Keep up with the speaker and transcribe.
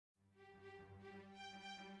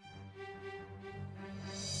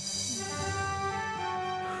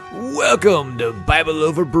Welcome to Bible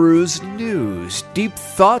Over Brews News. Deep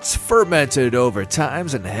thoughts fermented over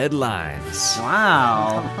times and headlines.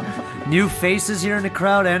 Wow. New faces here in the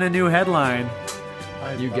crowd and a new headline.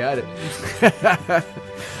 You got it.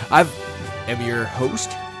 I am your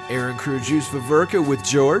host, Aaron Cruz Vaverka, with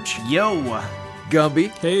George. Yo. Gumby.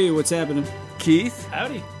 Hey, what's happening? Keith.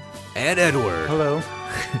 Howdy. And Edward. Hello.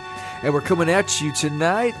 And we're coming at you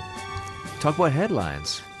tonight. Talk about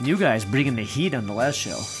headlines. You guys bringing the heat on the last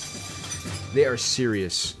show. They are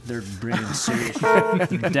serious. They're bringing serious.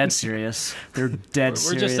 They're dead serious. They're dead serious.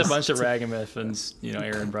 We're just a bunch of ragamuffins,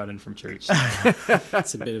 Aaron brought in from church.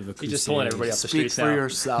 That's a bit of a He's just pulling everybody off the Speak streets for now.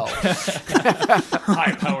 yourself.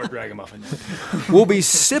 High-powered ragamuffin. We'll be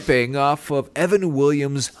sipping off of Evan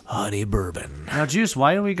Williams Honey Bourbon. Now, Juice,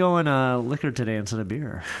 why are we going liquor today instead of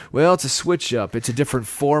beer? Well, it's a switch up. It's a different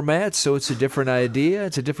format, so it's a different idea.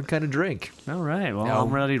 It's a different kind of drink. All right. Well, No. I'm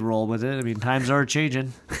ready to roll with it. I mean, times are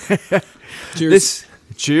changing. Cheers.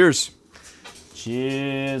 Cheers.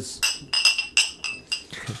 Cheers.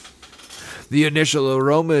 The initial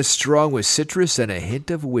aroma is strong with citrus and a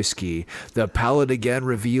hint of whiskey. The palate again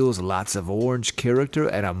reveals lots of orange character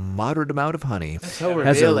and a moderate amount of honey. So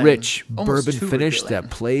Has a revealing. rich Almost bourbon too finish revealing. that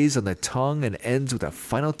plays on the tongue and ends with a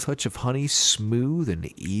final touch of honey, smooth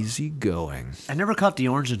and easy going. I never caught the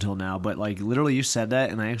orange until now, but literally you said that,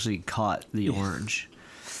 and I actually caught the orange.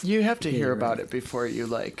 You have to hear about it before you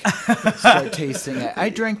start tasting it. I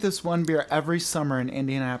drank this one beer every summer in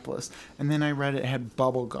Indianapolis, and then I read it had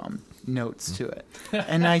bubblegum notes to it.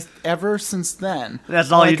 And ever since then,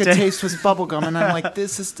 That's all all I you could take? taste was bubblegum, and I'm like,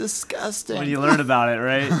 this is disgusting. When you learn about it,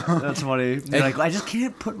 right? That's funny. You're like, I just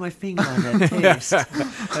can't put my finger on that taste.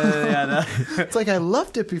 It's like I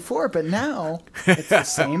loved it before, but now it's the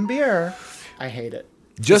same beer. I hate it.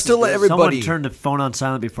 Just to let everybody, Someone turn the phone on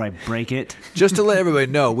silent before I break it. just to let everybody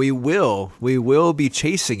know, we will be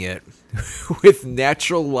chasing it with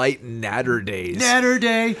Natural Light Natter Days. Natter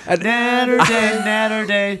day, natter day, natter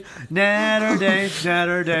day, natter day,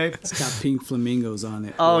 natter day. It's got pink flamingos on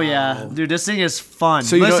it. Oh Wow. yeah, dude, this thing is fun.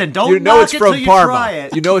 So Listen, don't you know knock it's it from till you Parma. try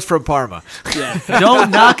it. You know it's from Parma. Yeah.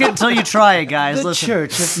 Don't knock it until you try it, guys. The Listen.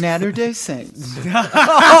 Church of Natter Day Saints.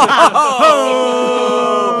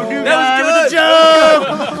 Oh, new guy with a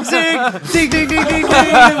joke. Zing, ding, ding, ding, ding, ding.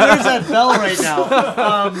 Where's that bell right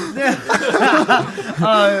now?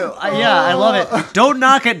 Yeah, I love it. Don't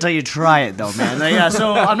knock it until you try it, though, man. Yeah,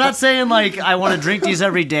 so I'm not saying I want to drink these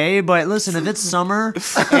every day, but listen, if it's summer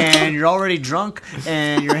and you're already drunk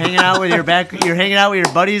and you're hanging out with your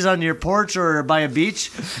buddies on your porch or by a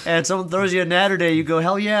beach, and someone throws you a natter day, you go,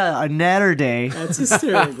 hell yeah, a natter day. That's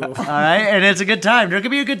hysterical. All right, and it's a good time. There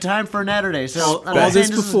could be a good time for a natter day. So I'm all not saying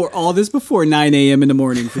this before 9 a.m. in the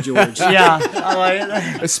morning for George. Yeah,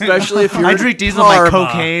 Especially if you're I in drink these with my Parma.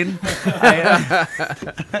 cocaine.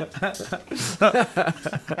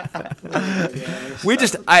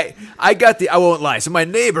 I won't lie. So my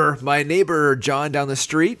neighbor John down the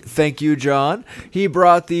street, thank you, John. He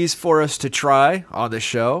brought these for us to try on the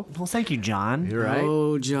show. Well, thank you, John. You're right.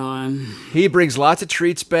 Oh, John. He brings lots of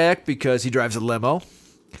treats back because he drives a limo.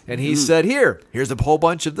 And he said, here's a whole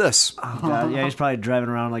bunch of this. Oh, God. Yeah, he's probably driving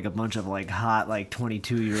around like a bunch of hot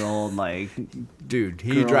 22-year-old Dude,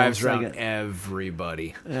 he Girls, drives around like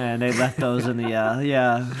everybody. and they left those in the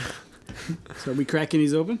yeah. So are we cracking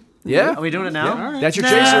these open? Yeah? Are we doing it now? Yeah, all right. That's your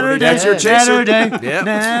Natter chaser. day, That's your chaser. Natter day, Yep.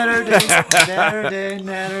 natter day,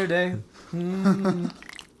 natter day,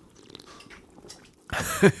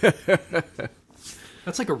 natter day.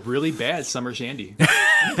 That's like a really bad summer shandy.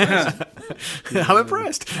 I'm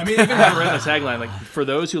impressed. I mean, I even have read the tagline, for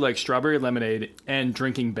those who like strawberry lemonade and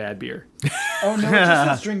drinking bad beer. Oh, no, it just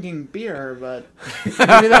was drinking beer, but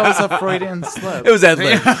maybe that was a Freudian slip. It was Ed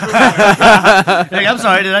Lib. Hey, I'm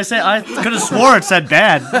sorry. Did I say? I could have swore it said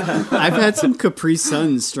bad. I've had some Capri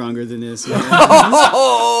Suns stronger than this. Man.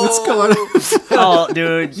 What's going on? Oh,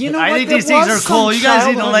 dude. You know I what? think There these things are was cool. some You guys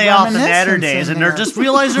need to childhood lay off the natter reminiscence days in and they're there. just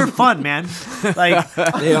realize they're fun, man.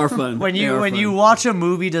 They are fun. When you watch a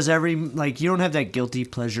movie, does you don't have that guilty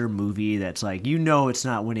pleasure movie that's it's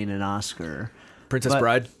not winning an Oscar. Princess But-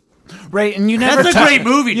 Bride. Right, and you never That's a great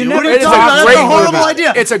movie, dude. What are It you is talking about? a That's great a horrible movie.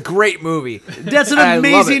 idea. It's a great movie. That's an I love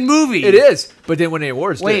amazing it. movie. It is, but didn't win any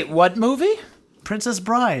awards. Wait, did it? what movie? Princess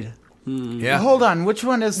Bride. Yeah. Hold on, which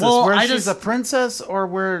one is this? Well, where I she's just- a princess or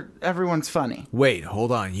where everyone's funny? Wait,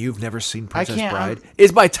 hold on. You've never seen Princess can't- Bride?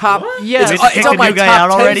 It's my top. Yes. It's, We just it's kicked on the my new guy top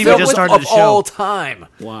out 10 already. We films just started of the show. all time.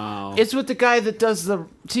 Wow. It's with the guy that does the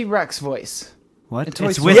T-Rex voice. What? Toy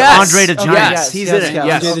It's Story. with Yes. Andre the Okay, Giant. Yes, he's yes, in it. yes.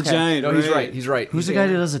 Yes. Andre the Giant. No, he's right. He's right. Who's the guy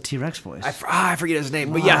that does the T-Rex voice? I forget his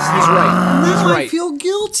name, but yes, he's right. He's I right. feel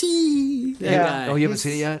guilty. That Yeah. guy. Oh, you haven't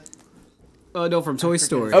seen it yet? No, from Toy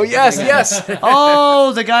Story. Oh, yes.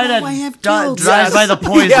 Oh, the guy that I have drives killed. by the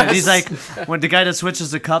poison. Yes. He's like, when the guy that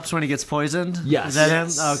switches the cups when he gets poisoned. Yes. Is that him?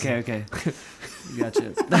 Okay. Gotcha.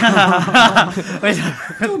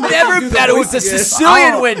 Never better with the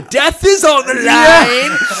Sicilian when death is on the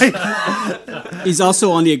line. He's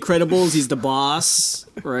also on The Incredibles. He's the boss,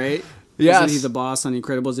 right? Yes. Isn't he the boss on The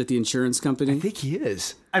Incredibles at the insurance company? I think he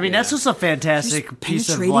is. I mean, that's just a fantastic piece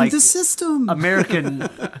of Penetrating like the system. American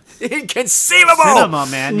Inconceivable. cinema,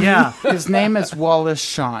 man. Yeah. His name is Wallace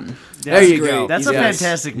Shawn. There you great. go. That's a Yes.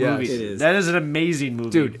 fantastic Yes. movie. It is. That is an amazing movie.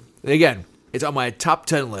 Dude, again, it's on my top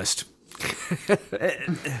 10 list.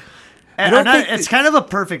 And don't think it's kind of a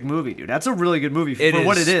perfect movie, dude. That's a really good movie It for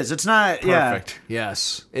what is it is. It's not Perfect.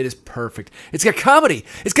 Yes, it is perfect. It's got comedy.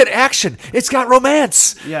 It's got action. It's got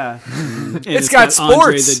romance. Yeah. And it's got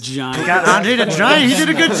Andre sports. the Giant. Got Andre the Giant. He did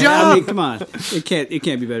a good I job. mean, come on. It can't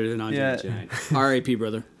be better than Andre Yeah. the Giant. R.I.P.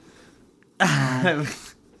 brother.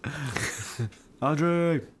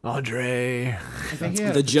 Andre. Andre. I think he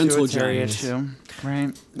had The Gentle pituitary Giant. issue, right?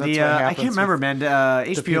 That's The what I happens can't remember, with- man.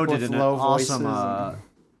 HBO people did with an low awesome. voices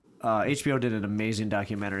HBO did an amazing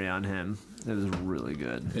documentary on him. It was really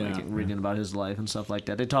good. Yeah. Like reading about his life and stuff like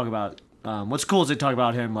that. They talk about what's cool is they talk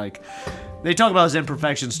about him like they talk about his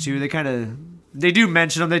imperfections too. They do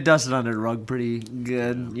mention him. They dust it under the rug pretty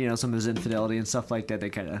good. You know, some of his infidelity and stuff like that.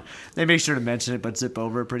 They make sure to mention it, but zip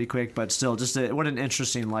over it pretty quick. But still, what an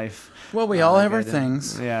interesting life. Well, we all have that our guy did.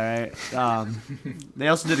 things. Yeah, right. They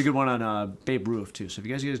also did a good one on Babe Ruth too. So if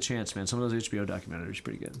you guys get a chance, man, some of those HBO documentaries are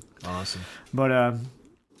pretty good. Awesome. But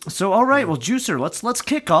so all right, well, Juicer, let's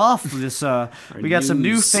kick off this. We got some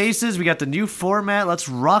new news. faces. We got the new format. Let's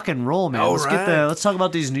rock and roll, man. All let's right. let's talk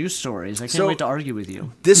about these news stories. I can't So- wait to argue with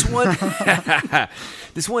you. This one,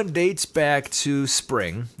 this one dates back to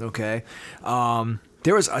spring. Okay,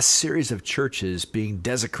 there was a series of churches being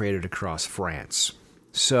desecrated across France.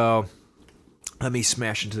 So, let me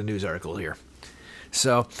smash into the news article here.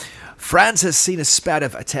 So, France has seen a spat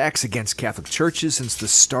of attacks against Catholic churches since the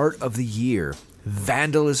start of the year.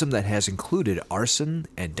 Vandalism that has included arson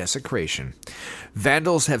and desecration.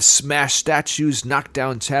 Vandals have smashed statues, knocked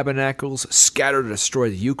down tabernacles, scattered or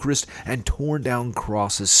destroyed the Eucharist, and torn down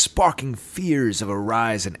crosses, sparking fears of a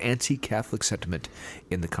rise in anti-Catholic sentiment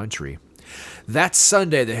in the country. That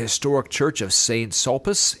Sunday, the historic church of Saint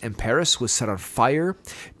Sulpice in Paris was set on fire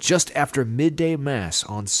just after midday mass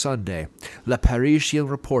on Sunday, Le Parisien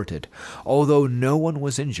reported. Although no one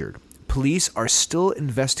was injured, police are still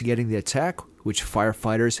investigating the attack, which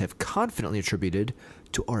firefighters have confidently attributed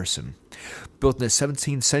to arson. Built in the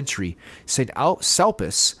 17th century, St.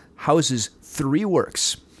 Sulpice houses 3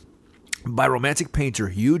 works by Romantic painter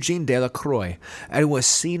Eugene Delacroix and was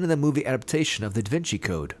seen in the movie adaptation of The Da Vinci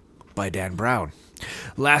Code by Dan Brown.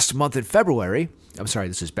 Last month in February,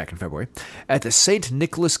 this is back in February, at the St.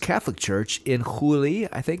 Nicholas Catholic Church in Houilly,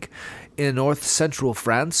 I think, in north-central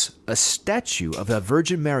France, a statue of the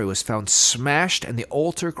Virgin Mary was found smashed and the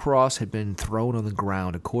altar cross had been thrown on the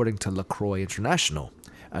ground, according to Lacroix International,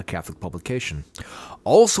 a Catholic publication.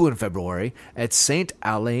 Also in February, at St.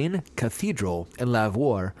 Alain Cathedral in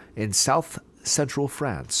Lavour in south-central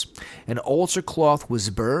France, an altar cloth was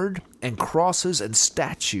burned and crosses and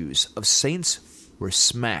statues of saints were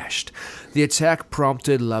smashed. The attack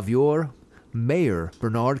prompted Lavour Mayor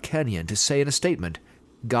Bernard Kenyon to say in a statement,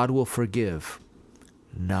 "God will forgive,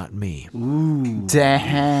 not me."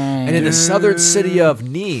 Dang. And in the southern city of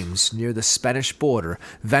Nimes, near the Spanish border,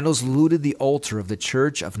 vandals looted the altar of the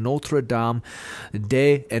Church of Notre Dame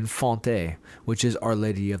des Enfants, which is Our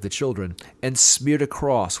Lady of the Children, and smeared a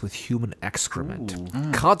cross with human excrement.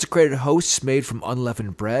 Consecrated hosts made from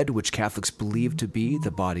unleavened bread, which Catholics believe to be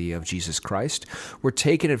the body of Jesus Christ, were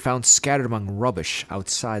taken and found scattered among rubbish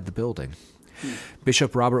outside the building.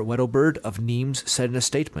 Bishop Robert Wedelbert of Nimes said in a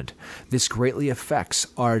statement, "This greatly affects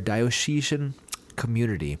our diocesan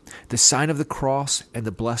community. The sign of the cross and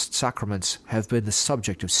the blessed sacraments have been the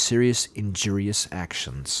subject of serious injurious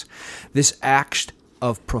actions. This act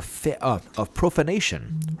of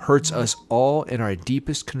profanation hurts us all in our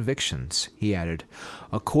deepest convictions," he added.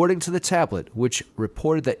 According to the tablet, which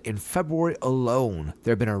reported that in February alone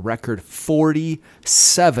there have been a record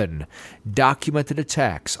 47 documented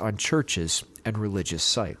attacks on churches and religious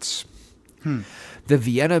sites. The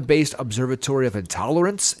Vienna-based Observatory of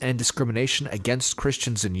Intolerance and Discrimination Against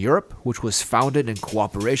Christians in Europe, which was founded in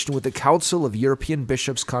cooperation with the Council of European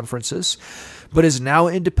Bishops' Conferences, but is now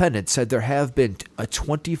independent, said there have been a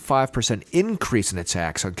 25% increase in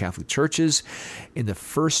attacks on Catholic churches in the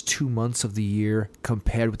first 2 months of the year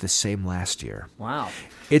compared with the same last year. Wow.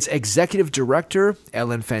 Its executive director,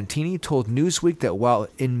 Ellen Fantini, told Newsweek that while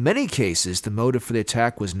in many cases the motive for the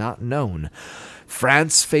attack was not known,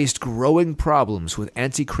 France faced growing problems with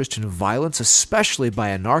anti-Christian violence, especially by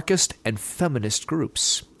anarchist and feminist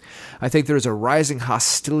groups. I think there is a rising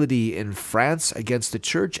hostility in France against the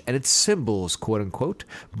church and its symbols, quote unquote,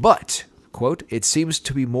 but, quote, it seems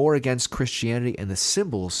to be more against Christianity and the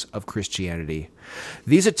symbols of Christianity.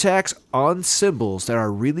 These attacks on symbols that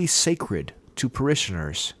are really sacred to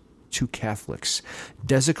parishioners, to Catholics,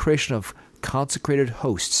 desecration of consecrated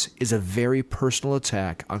hosts is a very personal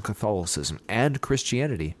attack on Catholicism and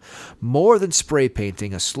Christianity, more than spray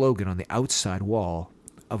painting a slogan on the outside wall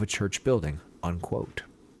of a church building, unquote.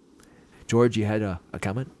 George, you had a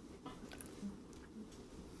comment?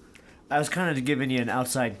 I was kind of giving you an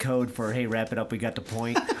outside code for, hey, wrap it up, we got the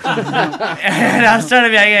point. And I was trying to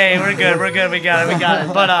be like, hey, we're good, we got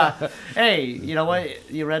it. But, hey, you know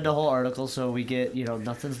what? You read the whole article, so we get,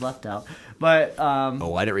 nothing's left out. But, I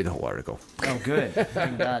didn't read the whole article. Oh, good.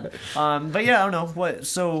 Thank God. But yeah, I don't know. What?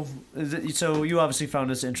 So you obviously found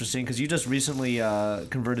this interesting because you just recently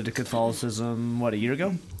converted to Catholicism, a year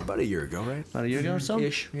ago? About a year ago, right? About a year ago or so?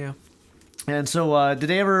 Ish, yeah. And so, did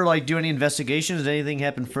they ever do any investigations? Did anything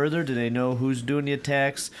happen further? Did they know who's doing the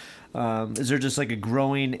attacks? Is there just a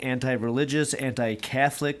growing anti-religious,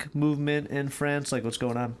 anti-Catholic movement in France? What's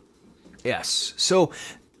going on? Yes. So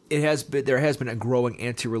there has been a growing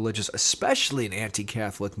anti-religious, especially an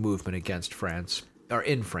anti-Catholic movement against France, or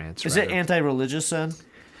in France. Is rather. it anti-religious then?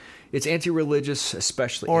 It's anti-religious,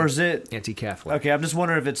 especially, or is it anti-Catholic? Okay, I'm just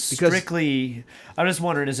wondering if it's strictly. I'm just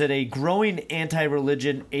wondering, is it a growing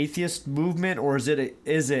anti-religion atheist movement, or is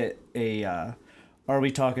it a? Are we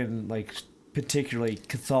talking particularly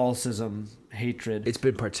Catholicism hatred? It's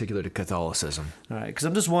been particular to Catholicism. All right, because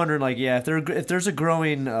I'm just wondering, if there's a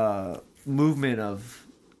growing movement of,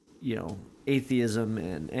 atheism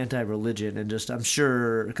and anti-religion, and just I'm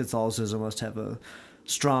sure Catholicism must have a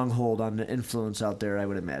stronghold on the influence out there. I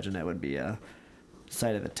would imagine that would be a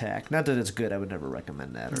site of attack. Not that it's good. I would never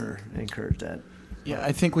recommend that or encourage that. Yeah,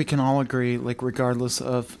 I think we can all agree, regardless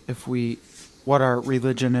of what our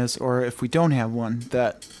religion is or if we don't have one,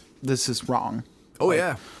 that this is wrong. Oh,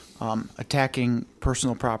 yeah. Attacking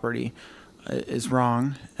personal property is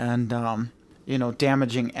wrong, and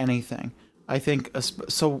damaging anything. I think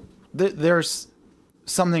there's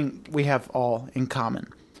something we have all in common.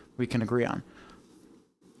 We can agree on.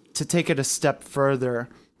 To take it a step further,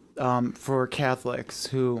 for Catholics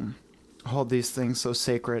who hold these things so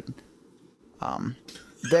sacred,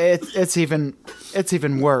 it's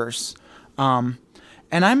even worse. And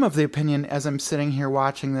I'm of the opinion, as I'm sitting here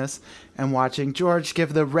watching this and watching George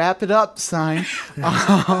give the wrap it up sign,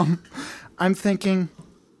 I'm thinking,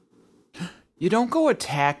 you don't go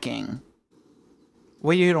attacking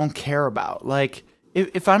what you don't care about.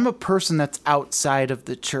 If I'm a person that's outside of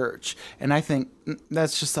the church and I think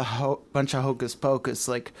that's just a bunch of hocus pocus,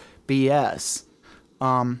 BS,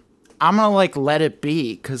 I'm gonna let it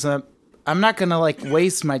be, because I'm not gonna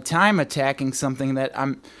waste my time attacking something that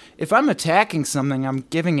if I'm attacking something, I'm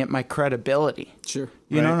giving it my credibility. Sure.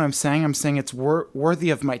 You know what I'm saying? I'm saying it's worthy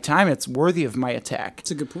of my time. It's worthy of my attack.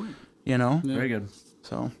 That's a good point. Yeah. Very good.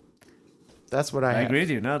 So that's what I have. agree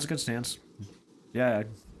with you. No, it's a good stance. Yeah.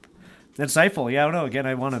 Insightful. Yeah, I don't know. Again,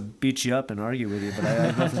 I want to beat you up and argue with you, but I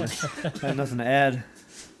have nothing to add.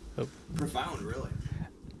 Profound, really.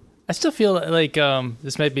 I still feel like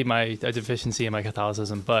this might be a deficiency in my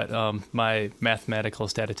Catholicism, but my mathematical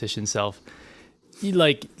statistician self,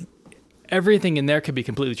 everything in there could be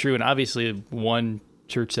completely true, and obviously one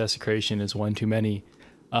church desecration is one too many.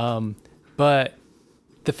 But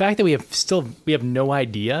the fact that we have no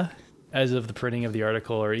idea as of the printing of the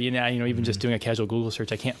article, or even just doing a casual Google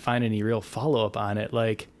search, I can't find any real follow up on it.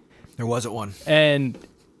 There wasn't one, and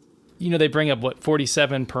they bring up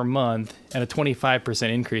 47 per month and a 25%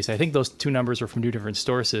 increase. I think those two numbers were from two different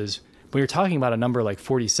sources. But you're talking about a number like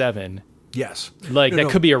 47. Yes,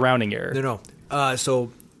 could be a rounding error. No.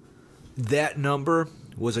 So that number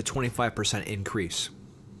was a 25% increase.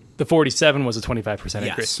 The 47 was a 25%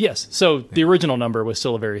 increase. Yes. So the original number was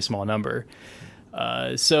still a very small number.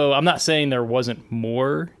 So I'm not saying there wasn't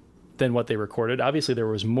more than what they recorded. Obviously there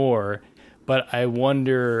was more, but I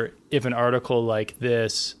wonder if an article like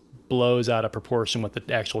this blows out of proportion what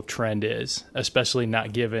the actual trend is, especially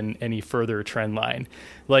not given any further trend line.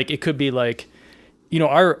 Like it could be like,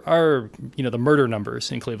 our the murder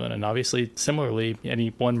numbers in Cleveland, and obviously similarly,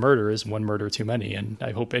 any one murder is one murder too many. And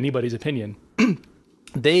I hope anybody's opinion,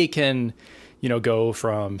 they can, go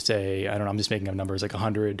from, say, I don't know, I'm just making up numbers, like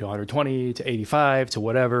 100 to 120 to 85 to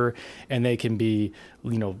whatever, and they can be,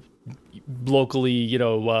 locally,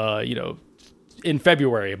 in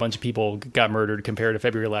February, a bunch of people got murdered compared to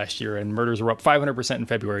February last year, and murders were up 500% in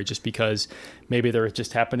February just because maybe there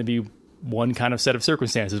just happened to be one kind of set of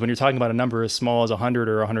circumstances. When you're talking about a number as small as 100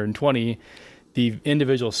 or 120, the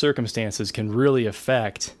individual circumstances can really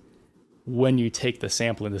affect when you take the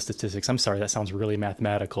sample in the statistics. I'm sorry, that sounds really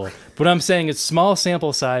mathematical. But what I'm saying is small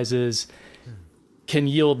sample sizes can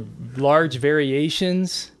yield large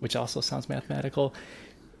variations, which also sounds mathematical,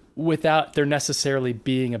 without there necessarily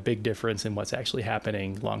being a big difference in what's actually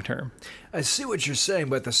happening long term. I see what you're saying,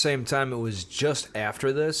 but at the same time, it was just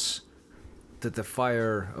after this that the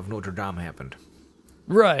fire of Notre Dame happened.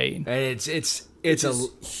 Right. And it's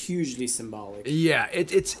hugely symbolic. Yeah,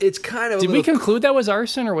 it's kind of. Did we conclude that was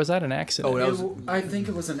arson, or was that an accident? I think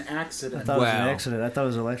it was an accident. I thought it was an accident. I thought it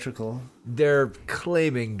was electrical. They're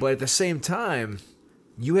claiming, but at the same time,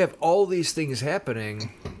 you have all these things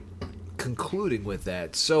happening, concluding with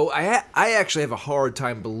that. So I actually have a hard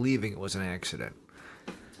time believing it was an accident.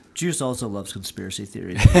 Juice also loves conspiracy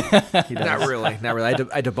theories. He does. Not really.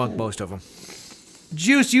 I debunk most of them.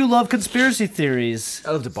 Juice, you love conspiracy theories.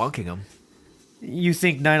 I love debunking them. You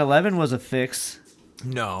think 9/11 was a fix?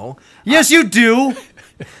 No. Yes, you do.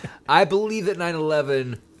 I believe that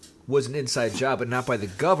 9/11 was an inside job, but not by the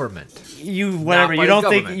government. You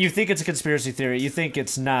think it's a conspiracy theory. You think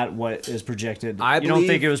it's not what is projected. You don't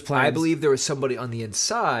think it was planned. I believe there was somebody on the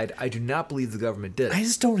inside. I do not believe the government did. I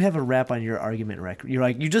just don't have a rap on your argument record. You're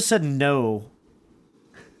like, you just said no,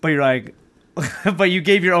 but you're like, but you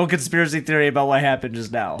gave your own conspiracy theory about what happened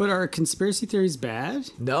just now. But are conspiracy theories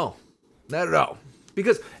bad? No, not at all.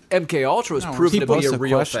 Because MK Ultra was proven to be a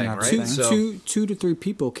real thing, right? Two to three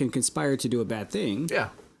people can conspire to do a bad thing. Yeah.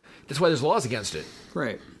 That's why there's laws against it.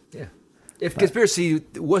 Right. Yeah. If conspiracy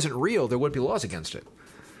wasn't real, there wouldn't be laws against it.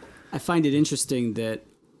 I find it interesting that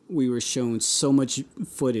we were shown so much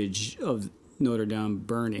footage of Notre Dame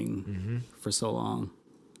burning for so long.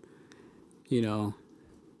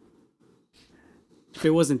 If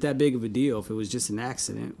it wasn't that big of a deal, if it was just an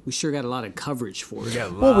accident, we sure got a lot of coverage for it.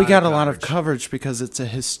 We got a lot of coverage because it's a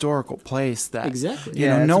historical place that exactly.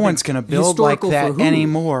 No one's going to build like that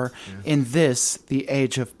anymore in the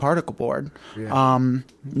age of particle board. Yeah.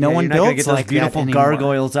 No one builds like beautiful that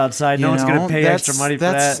gargoyles outside. No one's going to pay extra money for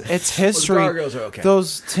that. It's history. Well, the gargoyles are okay.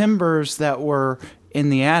 Those timbers that were in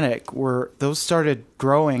the attic those started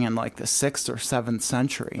growing in like the 6th or 7th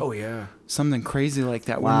century. Oh yeah. Something crazy like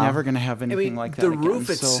that. Wow. We're never going to have anything like that the again. Roof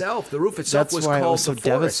itself was why called it was so the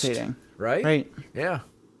forest, devastating. Right? Yeah.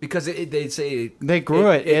 Because they say... They grew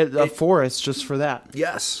a forest just for that.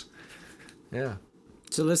 Yes. Yeah.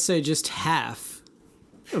 So let's say just half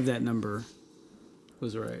of that number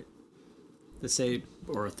was right. Let's say,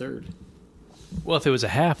 or a third. Well, if it was a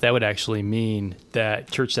half, that would actually mean that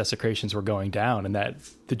church desecrations were going down and that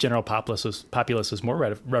the general populace was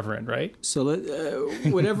more reverent, right? So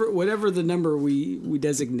whatever the number we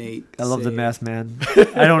designate. I love the math man.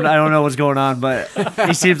 I don't know what's going on, but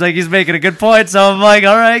he seems like he's making a good point. So I'm like,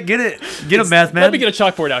 all right, get a math man. Let me get a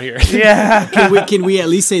chalkboard out here. Yeah. Can we at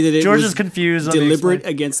least say that George is confused? Deliberate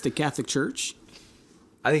against the Catholic Church?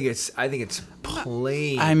 I think it's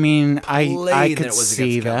plain. I mean, I could that it was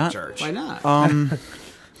see that. Church. Why not?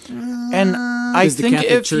 And I Does the think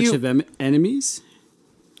Catholic if Church you, have enemies?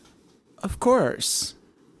 of course,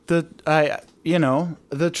 the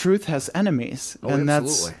truth has enemies, and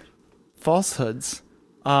absolutely. that's falsehoods.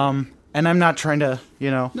 And I'm not trying to,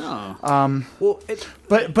 No.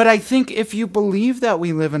 But I think if you believe that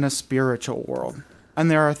we live in a spiritual world, and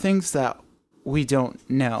there are things that we don't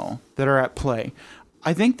know that are at play,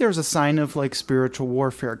 I think there's a sign of like spiritual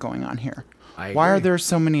warfare going on here. Why are there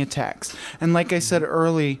so many attacks? And like I said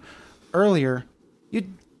earlier, you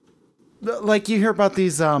hear about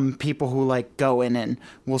these people who like go in and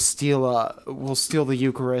will steal the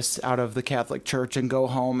Eucharist out of the Catholic Church and go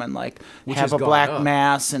home and like have a black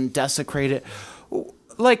mass and desecrate it.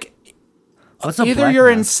 Like, either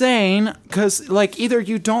you're insane because like either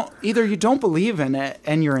you don't believe in it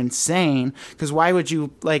and you're insane because why would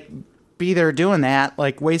you like be there doing that,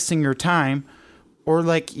 like wasting your time, or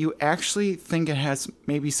like you actually think it has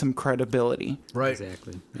maybe some credibility. Right.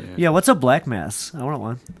 Exactly. Yeah, what's a black mass? I want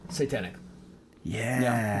one. Satanic.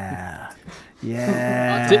 Yeah.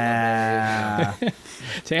 Yeah.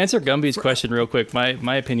 To answer Gumby's question real quick,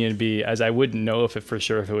 my opinion would be, as I wouldn't know if it for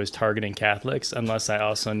sure if it was targeting Catholics unless I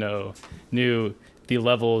also knew the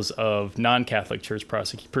levels of non-Catholic church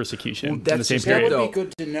persecution in the same just period. That would be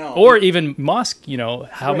good to know. Or even mosque,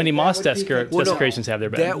 how many Right, mosque that would be good. desecrations have there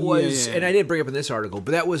been? That was, Yeah. and I didn't bring it up in this article,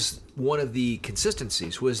 but that was one of the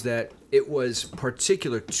consistencies, was that it was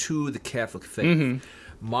particular to the Catholic faith.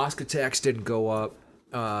 Mosque attacks didn't go up.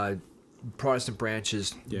 Protestant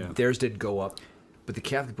branches, theirs didn't go up, but the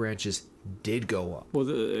Catholic branches did go up. Well,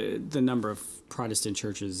 the number of Protestant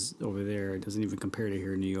churches over there doesn't even compare to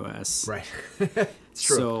here in the U.S. Right. It's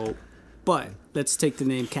true. So, but let's take the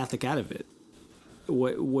name Catholic out of it.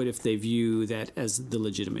 What if they view that as the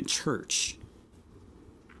legitimate church?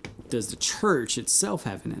 Does the church itself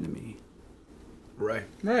have an enemy? Right.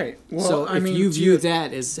 Right. Well, So I if mean, you view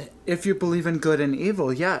that as if you believe in good and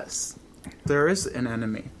evil, yes, there is an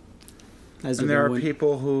enemy. as And there are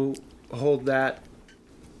people who hold that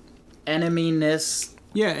eneminess.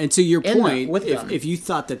 Yeah, and to your in them, point, with them. if you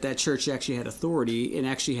thought that church actually had authority and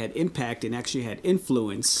actually had impact and actually had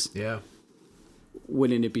influence, Yeah.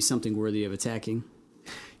 wouldn't it be something worthy of attacking?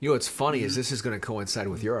 You know what's funny is this is going to coincide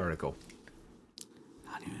with your article.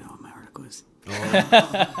 I don't even know what my article is.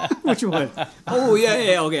 Which one? Oh,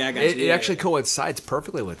 yeah, okay, I got It you. actually coincides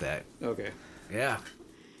perfectly with that. Okay. Yeah.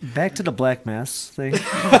 Back to the Black Mass thing.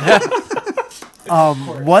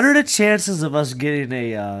 What are the chances of us getting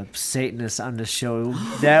a Satanist on the show?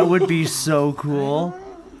 That would be so cool.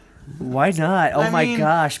 Why not? Oh I my mean,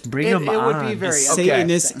 gosh, bring him it on. would be very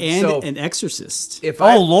Satanist upsetting. and So- an exorcist. If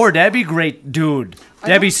Oh Lord, that'd be great, dude.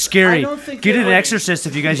 That'd be I scary. don't think Get they an would. exorcist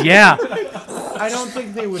if you guys. Yeah. I don't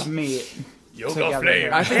think they would meet. Together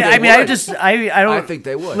here. I think I they mean, I would. just, I don't. I think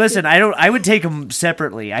they would. Listen, I don't. I would take them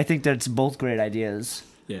separately. I think that's both great ideas.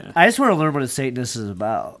 Yeah. I just want to learn what a Satanist is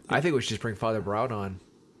about. I think we should just bring Father Brown on.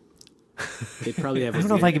 They'd probably have. I don't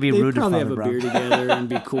know if I could be rude to probably Father have a Brown. beer together and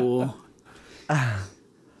be cool.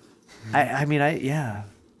 I mean, yeah.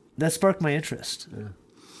 That sparked my interest.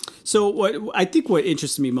 So what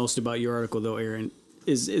interests me most about your article, though, Aaron,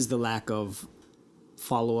 is the lack of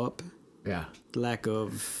follow up, Yeah. lack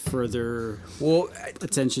of further Well,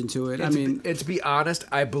 attention to it. I and mean, to be honest,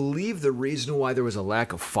 I believe the reason why there was a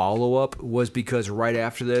lack of follow-up was because right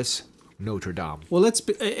after this, Notre Dame. well, let's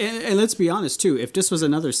be honest too. If this was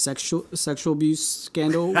another sexual abuse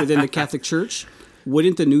scandal within the Catholic Church,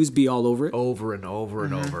 wouldn't the news be all over it? Over and over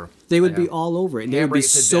and over. They would be all over it. They would Hammering be it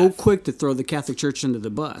to so death. quick to throw the Catholic Church under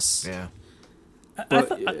the bus. Yeah.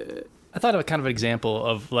 I thought of a kind of an example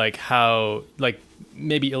of like how like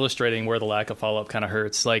maybe illustrating where the lack of follow-up kind of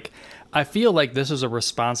hurts. Like I feel like this is a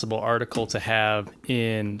responsible article to have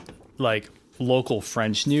in like local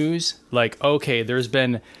French news. Like, okay, there's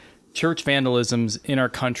been church vandalisms in our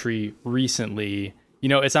country recently.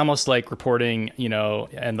 It's almost like reporting,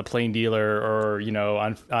 and the Plain Dealer or,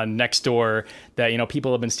 on Nextdoor that,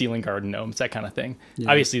 people have been stealing garden gnomes, that kind of thing.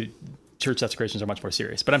 Obviously, church desecrations are much more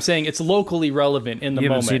serious. But I'm saying it's locally relevant in the You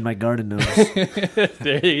haven't moment. seen my garden nose.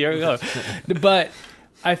 There you go. But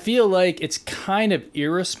I feel like it's kind of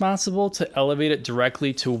irresponsible to elevate it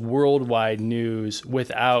directly to worldwide news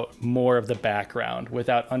without more of the background,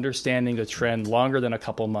 without understanding the trend longer than a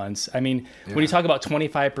couple months. I mean, when you talk about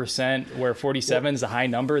 25%, where 47 is a high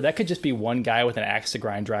number, that could just be one guy with an axe to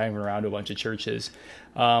grind driving around to a bunch of churches.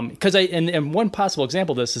 Because and one possible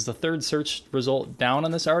example of this is the third search result down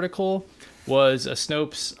on this article was a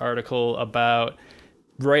Snopes article about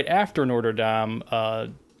right after Notre Dame,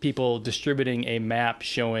 people distributing a map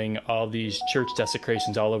showing all these church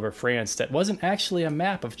desecrations all over France that wasn't actually a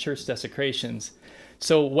map of church desecrations.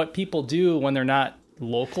 So what people do when they're not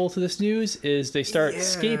local to this news is they start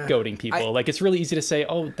scapegoating people. Like it's really easy to say,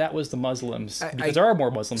 oh, that was the Muslims, because there are more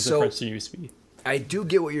Muslims than French there used to be. I do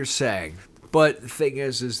get what you're saying, but the thing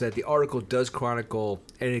is that the article does chronicle,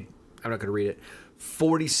 and I'm not going to read it,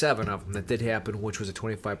 47 of them that did happen, which was a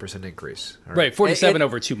 25% increase. All Right, 47 and,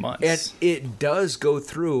 over 2 months. And it does go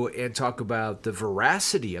through and talk about the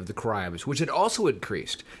veracity of the crimes, which had also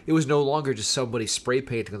increased. It was no longer just somebody spray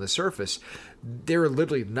painting on the surface. They were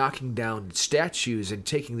literally knocking down statues and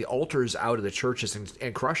taking the altars out of the churches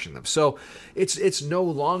and crushing them. So it's no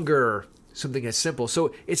longer something as simple.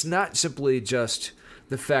 So it's not simply just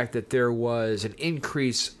the fact that there was an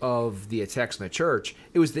increase of the attacks on the church.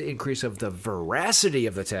 It was the increase of the veracity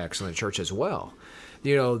of the attacks on the church as well.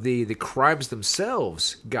 The crimes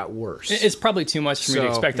themselves got worse. It's probably too much for me to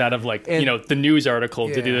expect out of and- the news article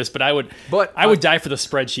to do this, but I would But I would die for the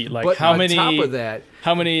spreadsheet. Like But how on many top of that,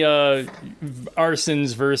 how many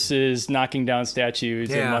arsons versus knocking down statues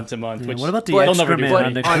in Yeah. month to month. Which What about the they'll never do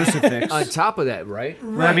excrement that. on the crucifix? On top of that, right?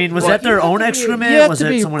 I mean, was that their own excrement? You have Was to it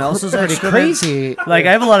be someone else's pretty excrement? crazy. Like,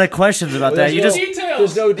 I have a lot of questions about that. You just,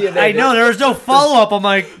 There's no DNA. I know there was no follow up. I'm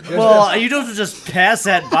like, well, you don't just pass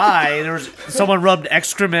that by. There was someone rubbed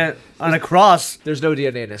excrement on a cross. There's no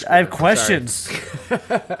DNA in this. I have questions.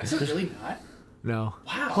 Is it really not? No.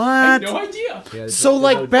 What? No idea. Yeah, So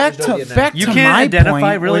like back there's no to DNA. back You to can't my identify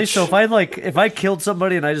point, really. which- So if I killed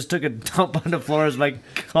somebody and I just took a dump on the floor as my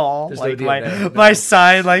call, There's no like DNA. my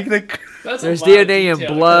sign, like the. That's There's a lot of DNA in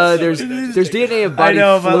detail. blood. There's There's somebody DNA in I body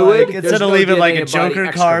know, but fluid. like, There's instead of no leaving like DNA a in body Joker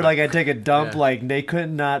excrement. card, like I take a dump, Yeah. like they could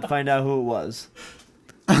not find out who it was.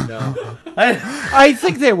 No. I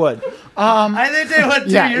think they would. I think they would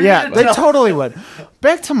too. Yeah, You're yeah, gonna they tell- totally would.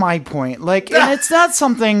 Back to my point, like, and it's not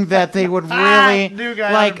something that they would really New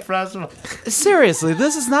guy, like. I'm impressed. Seriously,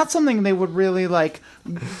 this is not something they would really like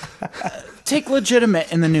take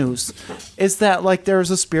legitimate in the news. Is that like there's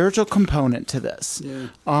a spiritual component to this?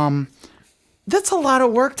 Yeah. That's a lot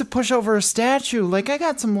of work to push over a statue. Like, I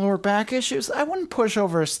got some lower back issues. I wouldn't push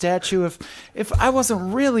over a statue if I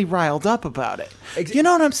wasn't really riled up about it. You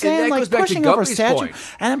know what I'm And saying? that Like goes back to pushing over a Guppy's statue point.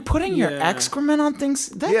 and then putting your Yeah. excrement on things.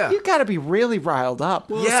 That Yeah. you got to be really riled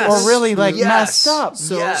up, Yes. or really like Yes. messed up.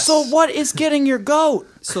 Yes. So what is getting your goat?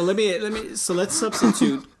 So let's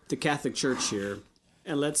substitute the Catholic Church here,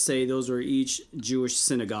 and let's say those were each Jewish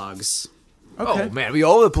synagogues. Okay. Oh man, we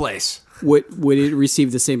all over the place. Would it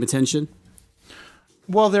receive the same attention?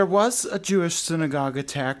 Well, there was a Jewish synagogue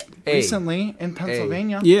attack recently in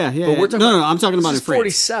Pennsylvania. Yeah, yeah. But we're talking no, I'm talking about This in is France.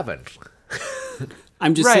 47.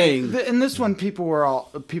 I'm just Right. saying. In this one, people were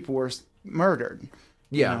murdered.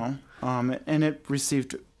 Yeah. You know? And it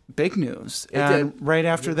received big news. It And did. right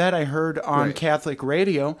after that, I heard on Right. Catholic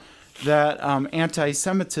radio that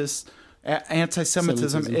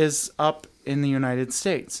anti-Semitism is up in the United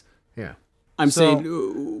States. Yeah. I'm So-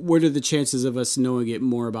 saying, what are the chances of us knowing it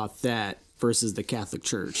more about that versus the Catholic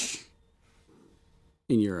Church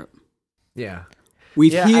in Europe? Yeah.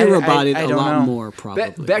 We'd Yeah, hear I- about it I a don't lot know. more,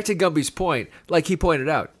 probably. Back to Gumby's point, like he pointed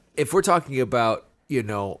out, if we're talking about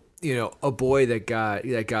a boy that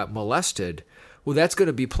got molested, well, that's going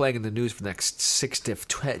to be playing in the news for the next 6 to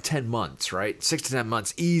 10 months, right? 6 to 10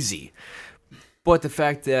 months, easy. But the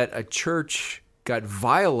fact that a church got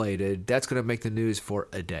violated, that's going to make the news for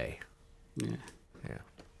a day. Yeah.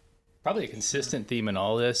 Probably a consistent theme in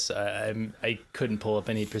all this. I couldn't pull up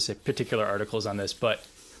any particular articles on this, but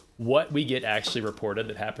what we get actually reported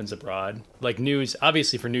that happens abroad, like news,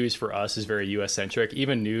 obviously for us is very U.S. centric.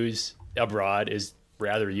 Even news abroad is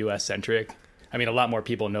rather U.S. centric. I mean, a lot more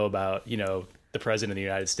people know about, the president of the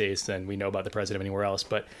United States than we know about the president of anywhere else.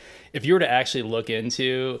 But if you were to actually look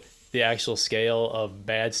into the actual scale of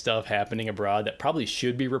bad stuff happening abroad that probably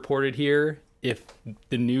should be reported here, if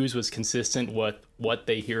the news was consistent with what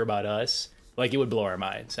they hear about us, like, it would blow our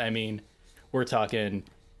minds. I mean, we're talking,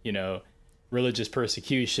 religious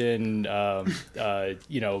persecution,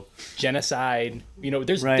 genocide.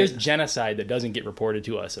 There's genocide that doesn't get reported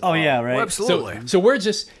to us at all. Oh yeah, right. Well, absolutely. So we're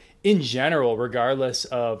just, in general, regardless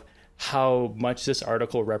of how much this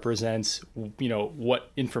article represents,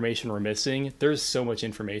 what information we're missing, there's so much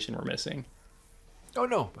information we're missing. Oh,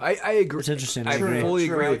 no. I agree. It's interesting. I True, fully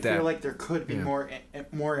agree with I that. feel like there could be more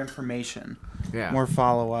information, Yeah. more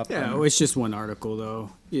follow up. Yeah, well, it's just one article, though.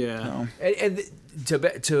 Yeah. And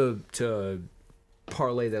to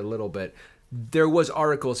parlay that a little bit, there was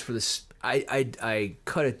articles for this. I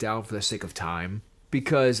cut it down for the sake of time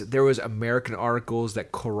because there was American articles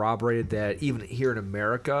that corroborated that even here in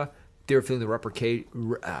America, they were feeling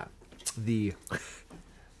the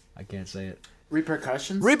I can't say it.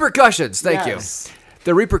 Repercussions. Repercussions. Thank Yes. you.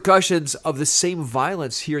 The repercussions of the same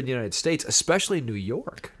violence here in the United States, especially New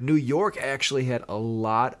York. New York actually had a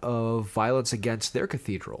lot of violence against their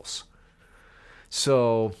cathedrals.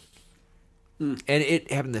 So, and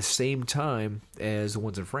it happened the same time as the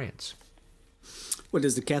ones in France. What,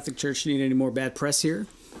 does the Catholic Church need any more bad press here?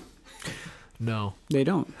 No, They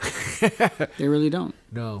don't. They really don't.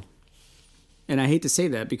 no. And I hate to say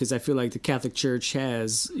that because I feel like the Catholic Church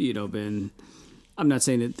has, been, I'm not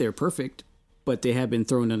saying that they're perfect, but they have been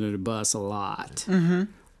thrown under the bus a lot. Mm-hmm.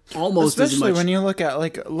 Almost Especially as much. when you look at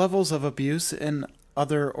like levels of abuse in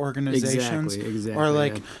other organizations Exactly, or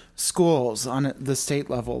like yeah. schools on the state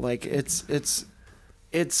level. Like it's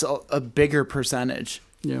a bigger percentage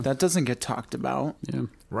Yeah. that doesn't get talked about. Yeah.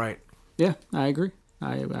 Right. Yeah, I agree.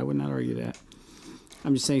 I would not argue that.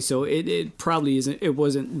 I'm just saying, so it probably isn't. It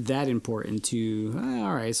wasn't that important to.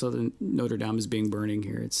 All right, so the Notre Dame is being burning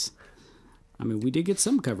here. It's I mean, we did get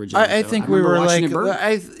some coverage. On I it, though. think I we remember were watching like, it burn.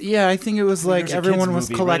 I think it was like was a everyone kids' was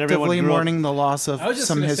movie, right? Everyone collectively grew up- mourning the loss of I was just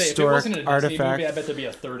some gonna say, if it historic wasn't a Disney artifact. movie, I bet there'd be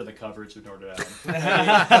a third of the coverage of Notre Dame. Just to be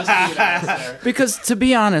honest there. Because to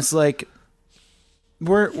be honest, like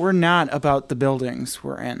we're not about the buildings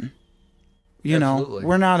we're in. You Absolutely. know,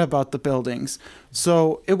 we're not about the buildings.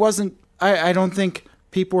 So it wasn't. I don't think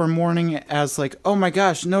people were mourning it as like, oh my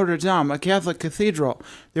gosh, Notre Dame, a Catholic cathedral.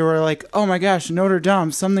 They were like, oh my gosh, Notre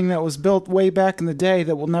Dame, something that was built way back in the day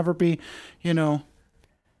that will never be, you know.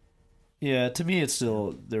 Yeah, to me, it's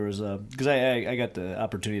still there was a because I got the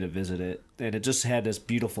opportunity to visit it, and it just had this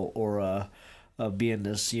beautiful aura of being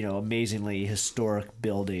this amazingly historic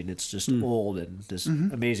building. It's just old and this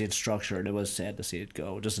amazing structure, and it was sad to see it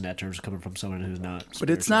go. Just in that terms, coming from someone who's not.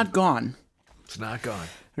 But it's spiritual. not gone. It's not gone.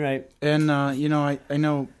 Right. And I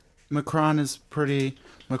know Macron is pretty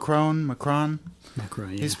Macron. Macron, yeah.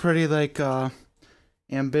 He's pretty like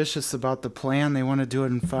ambitious about the plan. They want to do it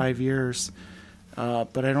in 5 years,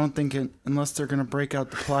 but I don't think unless they're going to break out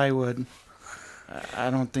the plywood, I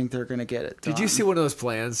don't think they're going to get it done. Did you see one of those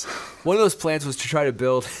plans? One of those plans was to try to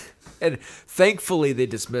build, and thankfully they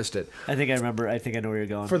dismissed it. I think I remember. I think I know where you're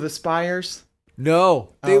going. for the spires? No,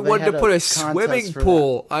 they they wanted had to a put a contest swimming for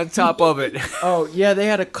pool on top of it. Oh yeah, they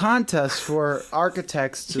had a contest for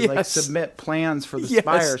architects to like Yes. submit plans for the Yes.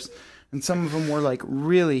 spires, and some of them were like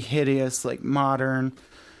really hideous, like modern.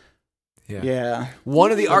 Yeah. One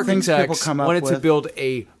of the The things people architects come up wanted to with. build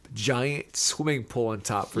a giant swimming pool on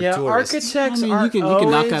top for Yeah, tourists. architects I mean, aren't you can knock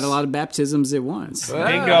always- out a lot of baptisms at once.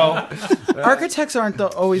 Bingo. Architects aren't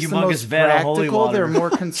always the Humongous most vat of holy practical. water. They're more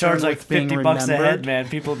concerned Charge like with being 50 bucks a head, remembered. man.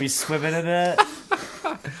 People be swimming in that.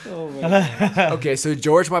 Okay, so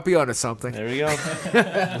George might be onto something. There we go.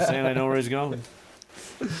 I'm saying I know where he's going.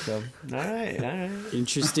 So, all right.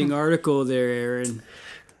 Interesting article there, Aaron.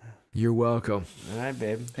 You're welcome. All right,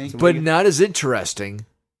 babe. Thank So But we- not as interesting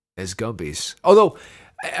as Gumby's. Although,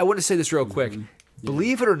 I want to say this real quick.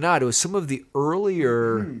 Believe it or not, it was some of the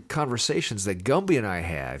earlier conversations that Gumby and I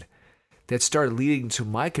had that started leading to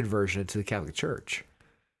my conversion into the Catholic Church.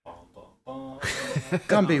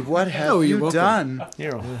 Gumby, what have Oh, you're you welcome. done?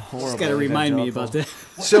 You're a horrible. Just got to remind me about that.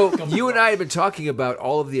 So you and I have been talking about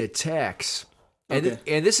all of the attacks, and Okay.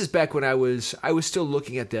 and this is back when I was still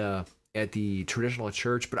looking at the traditional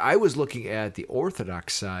church, but I was looking at the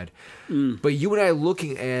Orthodox side. But you and I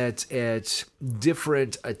looking at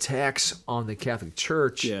different attacks on the Catholic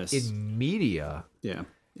Church Yes. in media, Yeah.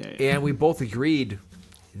 and we both agreed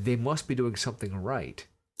they must be doing something right.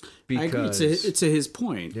 I agree. It's to his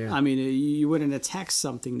point. Yeah. I mean, you wouldn't attack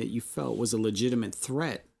something that you felt was a legitimate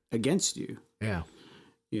threat against you. yeah.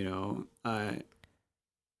 You know,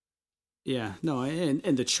 yeah, no, and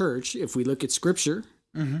the church, if we look at scripture,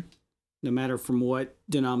 no matter from what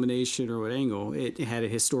denomination or what angle, it had a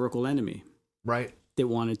historical enemy Right. that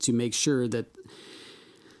wanted to make sure that,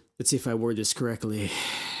 let's see if I word this correctly,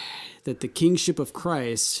 that the kingship of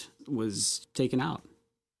Christ was taken out.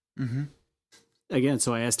 Mm-hmm. Again,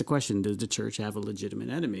 so I asked the question, does the church have a legitimate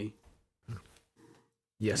enemy?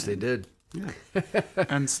 Yes, they did.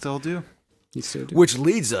 And still do. You still do. Which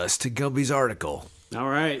leads us to Gumby's article. All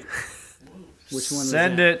right. Which one was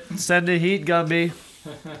Send that? it. Send it heat, Gumby.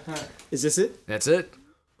 Is this it? That's it.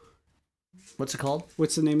 What's it called?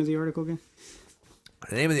 What's the name of the article again?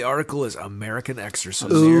 The name of the article is American Exorcism.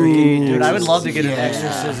 Dude, I would love to get an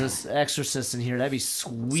Yeah. exorcist in here. That'd be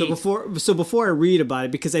sweet. So before I read about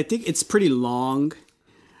it, because I think it's pretty long.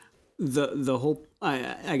 The whole,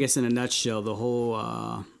 I guess in a nutshell, the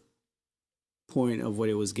whole point of what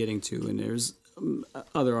it was getting to, and there's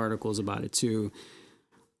other articles about it too,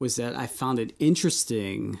 was that I found it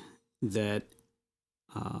interesting that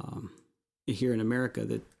here in America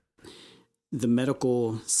that the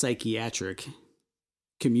medical psychiatric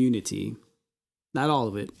community, not all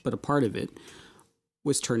of it, but a part of it,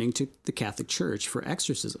 was turning to the Catholic Church for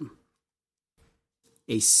exorcism.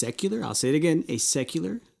 A secular, I'll say it again, a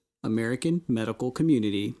secular American medical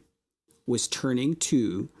community was turning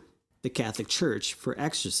to the Catholic Church for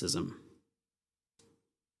exorcism.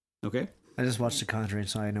 Okay? I just watched The Conjuring,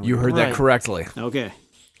 so I know. You heard that Right. correctly. Okay.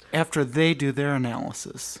 After they do their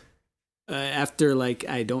analysis. After, like,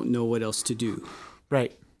 I don't know what else to do.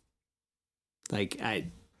 Right. Like,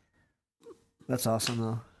 That's awesome,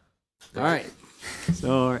 though. all right.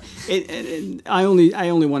 So I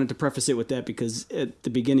only wanted to preface it with that because at the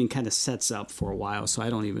beginning kind of sets up for a while, so I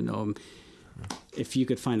don't even know if you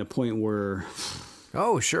could find a point where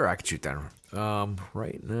Oh, sure, I could shoot down.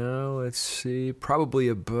 Right now, let's see. Probably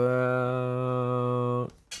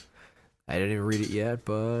about. I didn't even read it yet,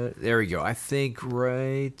 but there we go. I think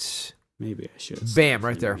right. maybe I should. Bam,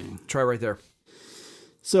 right there. Try right there.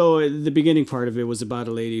 So the beginning part of it was about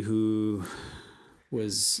a lady who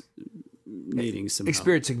was needing some help.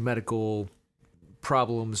 Experiencing medical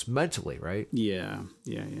problems mentally, right? Yeah.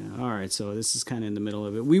 All right, so this is kind of in the middle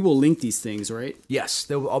of it. We will link these things, right? Yes,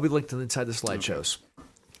 they'll all be linked inside the slideshows.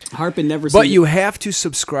 Harp had never But seen... you have to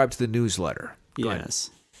subscribe to the newsletter. Go ahead.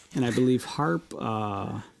 Yes. And I believe Harp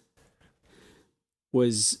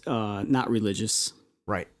was not religious.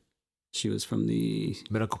 Right. She was from the...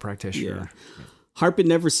 Medical practitioner. Yeah. Harp had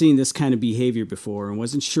never seen this kind of behavior before and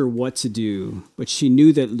wasn't sure what to do, but she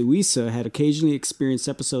knew that Louisa had occasionally experienced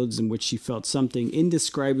episodes in which she felt something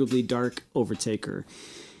indescribably dark overtake her,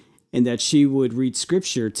 and that she would read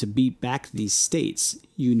scripture to beat back these states.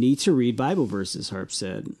 You need to read Bible verses, Harp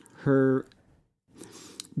said, her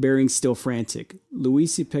bearing still frantic.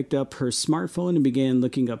 Louisa picked up her smartphone and began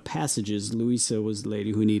looking up passages. Louisa was the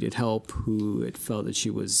lady who needed help, who had felt that she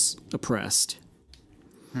was oppressed.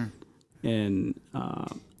 And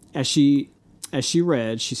as she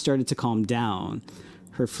read, she started to calm down.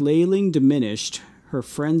 Her flailing diminished, her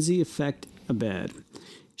frenzy effect abated.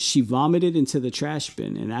 She vomited into the trash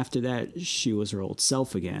bin, and after that, she was her old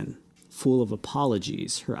self again, full of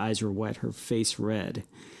apologies. Her eyes were wet, her face red.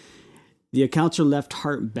 The encounter left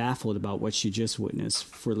Hart baffled about what she just witnessed.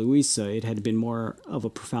 For Louisa, it had been more of a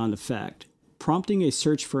profound effect, prompting a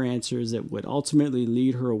search for answers that would ultimately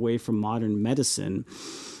lead her away from modern medicine,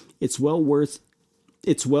 its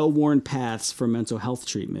well-worn paths for mental health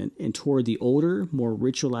treatment, and toward the older, more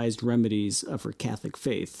ritualized remedies of her Catholic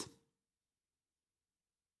faith.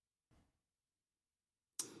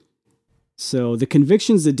 So the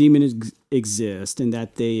convictions that demons exist and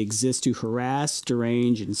that they exist to harass,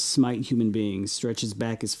 derange, and smite human beings stretches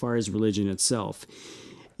back as far as religion itself.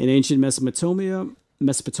 In ancient Mesopotamia,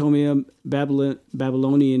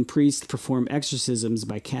 Babylonian priests performed exorcisms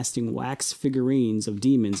by casting wax figurines of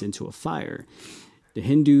demons into a fire. The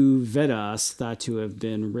Hindu Vedas, thought to have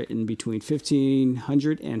been written between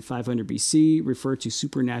 1500 and 500 BC, refer to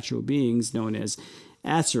supernatural beings known as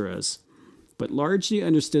asuras, but largely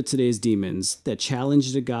understood today as demons that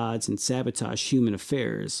challenge the gods and sabotage human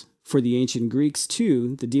affairs. For the ancient Greeks,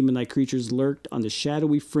 too, the demon-like creatures lurked on the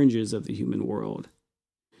shadowy fringes of the human world.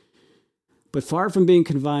 But far from being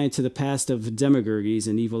confined to the past of demagogues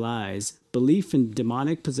and evil eyes, belief in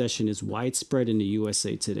demonic possession is widespread in the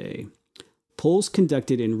USA today. Polls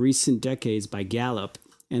conducted in recent decades by Gallup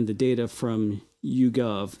and the data from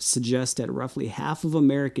YouGov suggest that roughly half of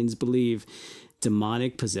Americans believe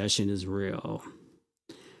demonic possession is real.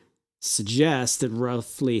 Suggests that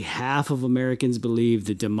roughly half of Americans believe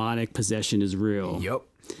that demonic possession is real. Yep.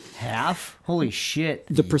 Half? Holy shit.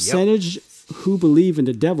 The percentage who believe in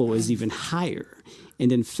the devil is even higher,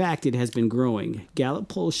 and in fact, it has been growing. Gallup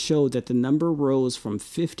polls showed that the number rose from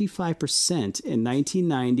 55% in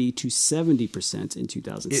 1990 to 70% in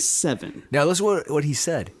 2007. Now, listen what he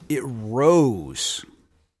said. It rose.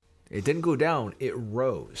 It didn't go down. It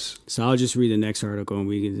rose. So I'll just read the next article,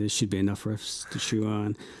 and this should be enough for us to chew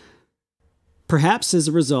on. Perhaps as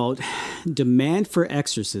a result, demand for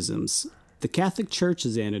exorcisms, the Catholic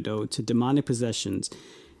Church's antidote to demonic possessions,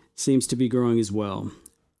 seems to be growing as well.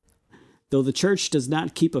 Though the church does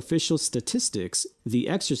not keep official statistics, the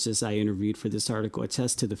exorcists I interviewed for this article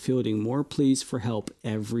attest to the fielding more pleas for help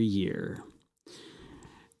every year.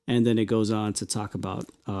 And then it goes on to talk about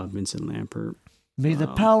Vincent Lampert. May the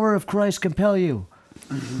power of Christ compel you.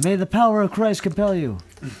 May the power of Christ compel you.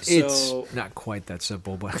 It's not quite that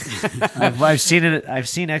simple, but I've seen it. I've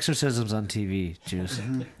seen exorcisms on TV. Juice.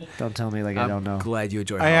 Don't tell me like I don't know. glad you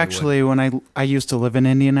enjoy I Hollywood. actually, when I used to live in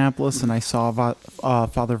Indianapolis, and I saw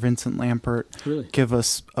Father Vincent Lampert give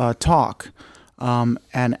us a talk,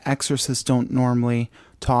 and exorcists don't normally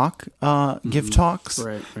talk, give talks.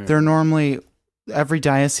 Right. They're normally, every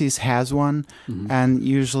diocese has one, and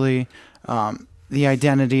usually the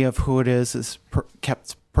identity of who it is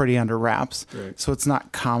kept pretty under wraps. Right. So it's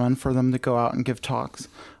not common for them to go out and give talks.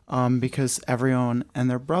 Because everyone and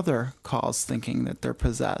their brother calls thinking that they're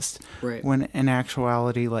possessed. Right. When in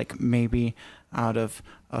actuality, like maybe out of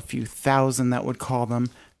a few thousand that would call them,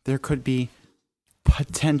 there could be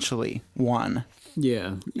potentially one.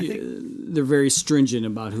 Yeah. They're very stringent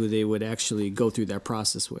about who they would actually go through that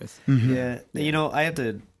process with. Yeah, you know, I have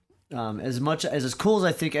to, as cool as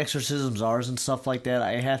I think exorcisms are and stuff like that,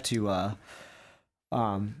 I have to,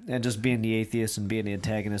 and just being the atheist and being the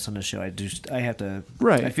antagonist on the show, I have to,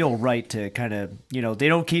 Right. I feel right to kind of, you know, they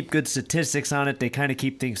don't keep good statistics on it. They kind of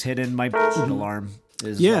keep things hidden. My alarm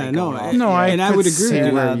is Yeah, like, no, going off. and I would agree see with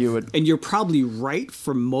you. where you would. And you're probably right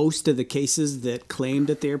for most of the cases that claim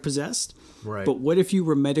that they're possessed. Right. But what if you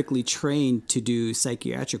were medically trained to do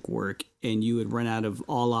psychiatric work and you would run out of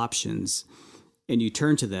all options and you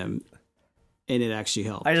turn to them, and it actually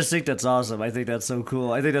helped. I just think that's awesome. I think that's so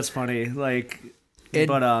cool. I think that's funny. Like, And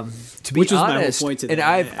but to be which was my whole honest, point to and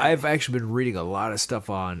that. I've actually been reading a lot of stuff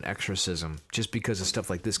on exorcism just because of stuff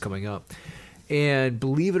like this coming up. And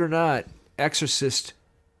believe it or not, exorcists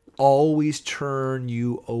always turn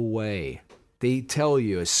you away. They tell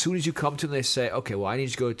you as soon as you come to them, they say, "Okay, well, I need you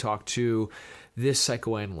to go talk to this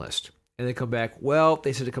psychoanalyst." And they come back, "Well,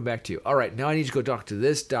 they said to come back to you. All right, now I need you to go talk to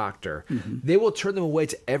this doctor." They will turn them away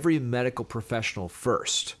to every medical professional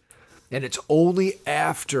first. And it's only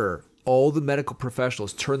after all the medical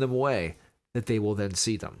professionals turn them away that they will then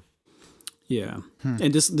see them. Yeah.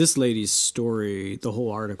 And this lady's story, the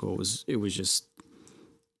whole article was it was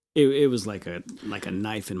like a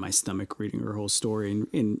knife in my stomach reading her whole story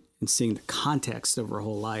and seeing the context of her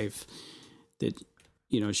whole life, that,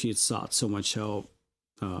 you know, she had sought so much help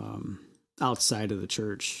outside of the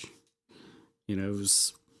church. You know, it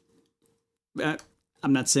was,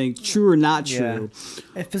 I'm not saying true or not true.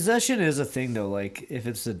 If possession is a thing, though, like if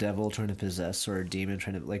it's the devil trying to possess or a demon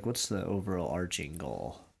trying to, like, what's the overall arching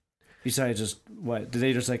goal? Besides just what? Do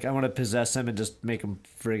they just like, I want to possess them and just make them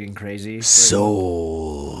friggin' crazy?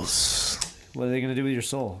 Souls. What are they going to do with your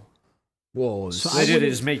soul? Whoa. They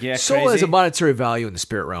just make you act soul crazy? has a monetary value in the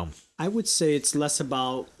spirit realm. I would say it's less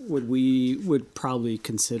about what we would probably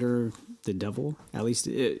consider the devil, at least,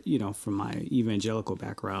 you know, from my evangelical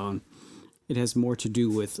background. It has more to do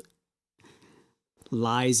with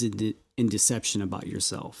lies and deception about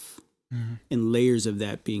yourself, and layers of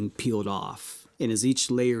that being peeled off. And as each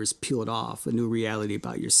layer is peeled off, a new reality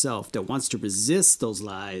about yourself that wants to resist those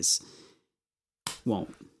lies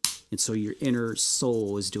won't. And so your inner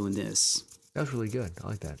soul is doing this. That was really good. I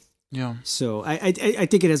like that. Yeah. So I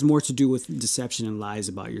think it has more to do with deception and lies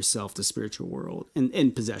about yourself, the spiritual world,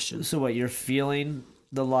 and possession. So what, you're feeling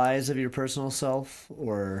the lies of your personal self,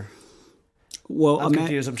 or... Well, I'm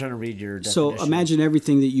confused. I'm trying to read your So definition. imagine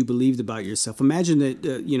everything that you believed about yourself. Imagine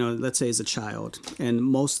that, you know, let's say as a child, and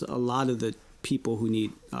a lot of the people who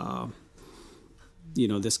need, you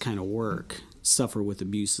know, this kind of work suffer with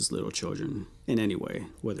abuse as little children in any way,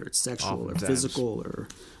 whether it's sexual or physical or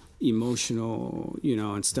emotional, you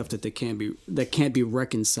know, and stuff that can't be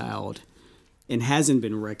reconciled and hasn't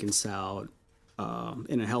been reconciled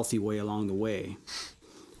in a healthy way along the way.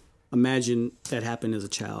 Imagine that happened as a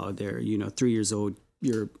child. They're, you know, 3 years old,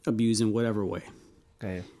 you're abused in whatever way.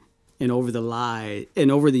 Okay. And over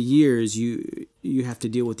the years, you have to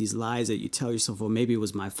deal with these lies that you tell yourself, well, maybe it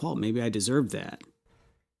was my fault. Maybe I deserved that.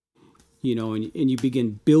 You know, and you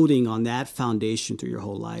begin building on that foundation through your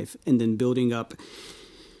whole life, and then building up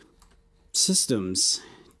systems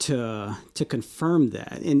to confirm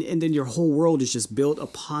that. And then your whole world is just built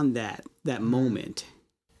upon that moment.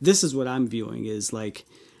 This is what I'm viewing is like,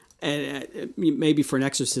 and maybe for an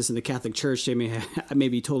exorcist in the Catholic Church, I may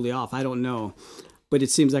be totally off. I don't know. But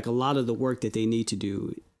it seems like a lot of the work that they need to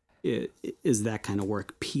do is that kind of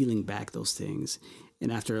work, peeling back those things.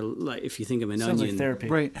 And after, like, if you think of an Sounds onion, like therapy.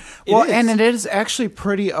 Right. Well, is. and it is actually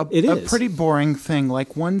a is. pretty boring thing.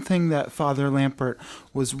 Like, one thing that Father Lampert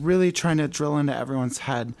was really trying to drill into everyone's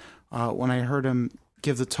head when I heard him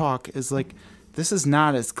give the talk is like, this is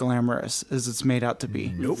not as glamorous as it's made out to be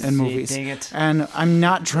in movies. Dang it. And I'm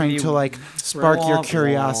not trying to like spark your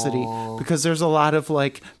curiosity, because there's a lot of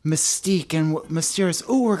like mystique and mysterious.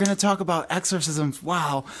 Oh, we're gonna talk about exorcisms.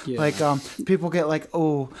 Wow. Yeah. Like people get like,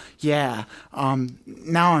 oh yeah.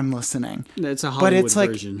 Now I'm listening. It's a But Hollywood it's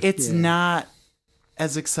like version. it's Yeah. not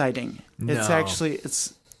as exciting. It's No. actually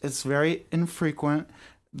it's very infrequent.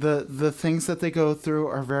 The things that they go through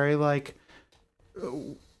are very like,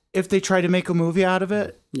 if they try to make a movie out of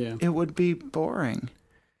it, Yeah. it would be boring.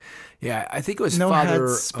 Yeah, I think it was No Father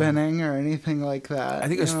head spinning or anything like that. I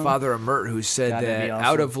think it was you know? Father Amert who said God, that'd that be awesome.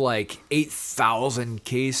 out of like 8,000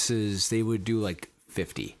 cases, they would do like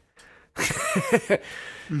 50.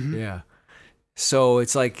 Yeah. So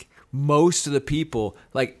it's like most of the people,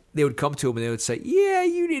 like they would come to him and they would say, yeah,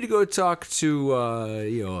 you need to go talk to,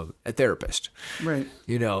 you know, a therapist. Right.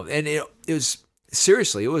 You know, and it was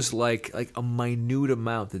seriously, it was like a minute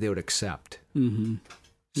amount that they would accept. Mm-hmm.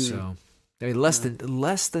 So, I mean, less than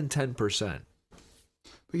 10%.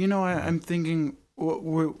 But you know, I'm thinking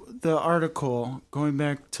the article, going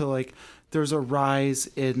back to like, there's a rise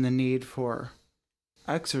in the need for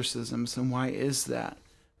exorcisms, and why is that?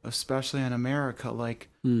 Especially in America. Like,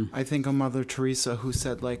 I think of Mother Teresa, who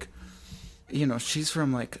said like, you know, she's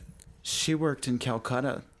from like, she worked in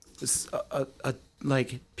Calcutta. It's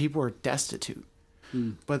like people were destitute.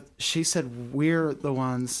 But she said, we're the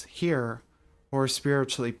ones here or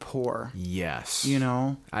spiritually poor. Yes. You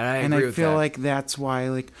know? And I feel that. like that's why,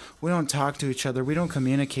 like, we don't talk to each other. We don't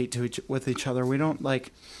communicate with each other. We don't,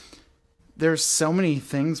 like, there's so many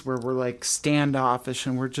things where we're, like, standoffish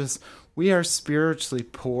and we are spiritually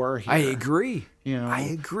poor here. I agree. You know? I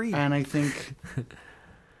agree. And I think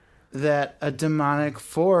that a demonic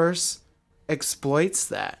force exploits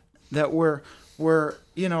that we're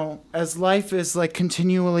you know, as life is like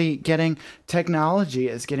continually getting, technology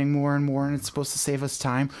is getting more and more, and it's supposed to save us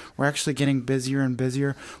time. We're actually getting busier and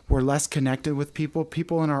busier. We're less connected with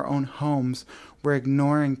people in our own homes. We're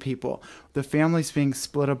ignoring people. The family's being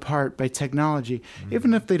split apart by technology,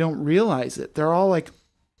 even if they don't realize it. They're all like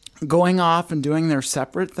going off and doing their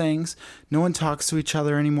separate things. No one talks to each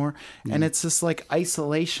other anymore. And it's just like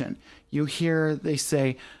isolation. You hear, they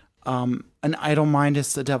say, an idle mind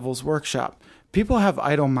is the devil's workshop. People have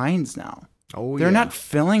idle minds now. Oh, They're not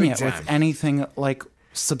filling Big it time. with anything like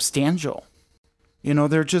substantial. You know,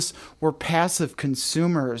 we're passive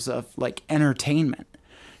consumers of like entertainment,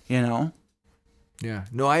 you know? Yeah.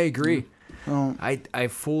 No, I agree. Well, I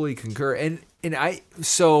fully concur.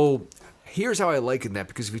 So here's how I liken that,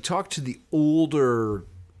 because if you talk to the older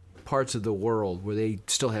parts of the world where they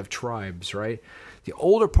still have tribes, right? The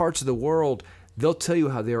older parts of the world, they'll tell you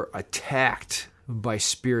how they're attacked by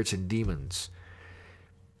spirits and demons.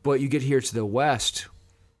 But you get here to the West,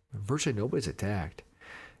 virtually nobody's attacked.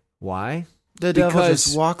 Why? the devil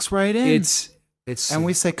just walks right in. It's and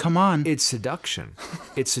we say, come on. It's seduction.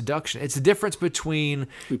 It's seduction. It's the difference between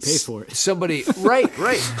We pay for it. somebody right.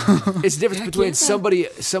 It's the difference between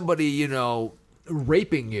somebody, you know,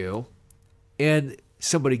 raping you and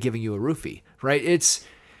somebody giving you a roofie, right? It's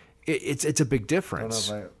a big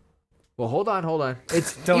difference. Well, hold on.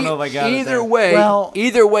 It's Don't know if I got it either there. way. Well-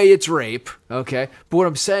 Either way, it's rape. Okay, but what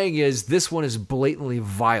I'm saying is this one is blatantly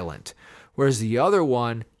violent, whereas the other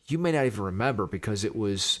one you may not even remember because it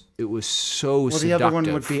was so Well, seductive. the other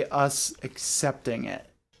one would be us accepting it,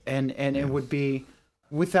 and it would be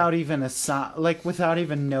without even without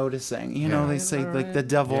even noticing. You know, they say like the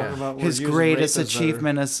devil, Yeah. his greatest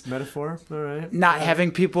achievement is Metaphor? All right. not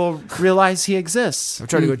having people realize he exists. I'm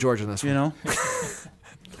trying to go George on this You one.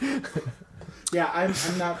 know. Yeah, I'm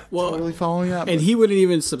not Well, totally following that. And he wouldn't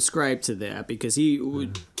even subscribe to that because he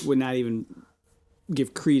would not even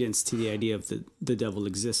give credence to the idea of the devil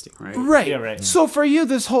existing, right? Right. Yeah, right. So for you,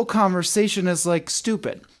 this whole conversation is like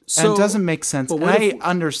stupid. And So- it doesn't make sense. but And what I if-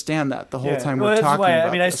 understand that the whole time Well, we're that's talking why, about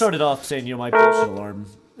I mean, I this. started off saying, you know, my bullshit alarm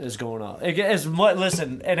is going off.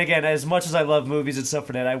 Listen, and again, as much as I love movies and stuff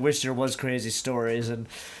for that, I wish there was crazy stories and,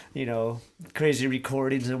 you know, crazy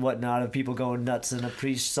recordings and whatnot of people going nuts and a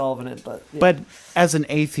priest solving it. But yeah. But as an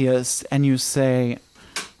atheist, and you say,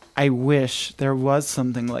 I wish there was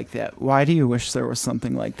something like that. Why do you wish there was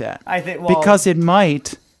something like that? I think, well, Because it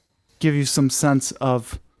might give you some sense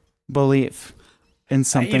of belief in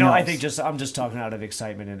something you know, else. I think I'm just talking out of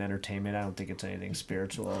excitement and entertainment. I don't think it's anything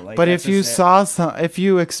spiritual. Like, But that's if you just it. if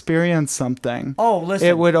you experienced something, Oh, listen.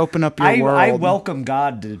 it would open up your world. I welcome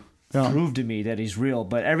God to Yeah. prove to me that He's real.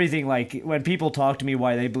 But everything, like when people talk to me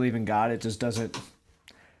why they believe in God, it just doesn't.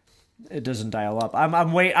 It doesn't dial up.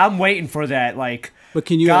 I'm waiting for that. Like, But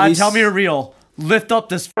can you at God, least, tell me you're real. Lift up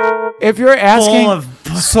this If you're asking, full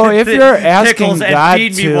of so if you're asking pickles God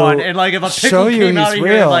and feed me to one, and like if a show pickle you came out he's of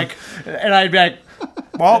here, real, like, and I'd be like,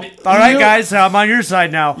 well, all right, guys, I'm on your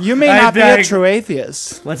side now. you may I'd not be a like, true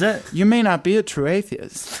atheist. What's it? You may not be a true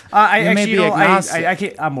atheist. I You may actually, be you know, agnostic. I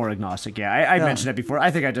can't, I'm more agnostic. Yeah, I mentioned that before. I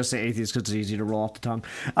think I just say atheist because it's easy to roll off the tongue.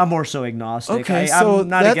 I'm more so agnostic. Okay, so I'm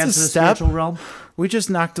not that's against a the step. spiritual realm. We just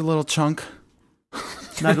knocked a little chunk.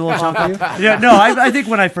 Not a little chunk of you. Yeah, no. I think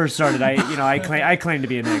when I first started, I claim to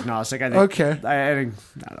be an agnostic. I think. Okay. I think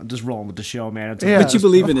I'm just rolling with the show, man. It's Yeah. But you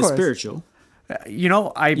believe of in the course. spiritual. you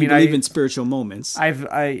know, I You mean, believe in spiritual moments.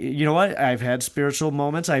 you know what? I've had spiritual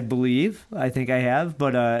moments. I believe. I think I have.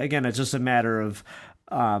 But again, it's just a matter of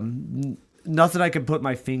nothing I can put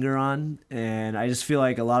my finger on, and I just feel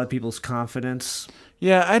like a lot of people's confidence.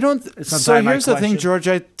 Yeah, I don't. So Sometime I here's the thing, question. George.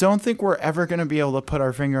 I don't think we're ever going to be able to put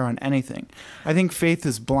our finger on anything. I think faith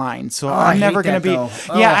is blind. So I I'm never hate going to that, be.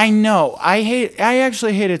 though. Yeah, Ugh. I know. I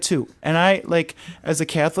actually hate it too. And I like as a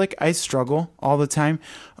Catholic, I struggle all the time.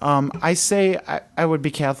 I say I would be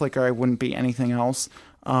Catholic or I wouldn't be anything else.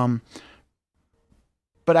 But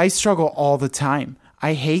I struggle all the time.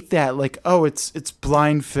 I hate that. Like, oh, it's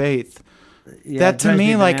blind faith. Yeah, That it to drives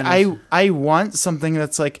me, like bananas. I want something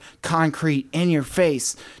that's like concrete in your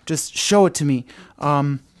face. Just show it to me.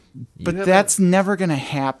 But haven't- that's never gonna You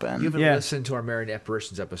happen. haven't Yeah. listened to our Married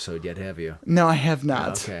Apparitions episode yet, have you? No, I have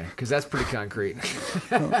not. Okay, because that's pretty concrete.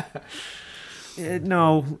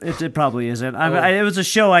 No, it probably isn't. It was a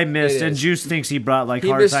show I missed, It and is. Juice thinks he brought like He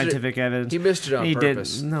hard missed it. scientific evidence. He missed it on He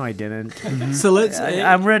purpose. didn't. No, I didn't. So let's.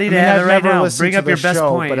 I'm ready to I mean, have I've it right never now. listened Bring to up your the best show,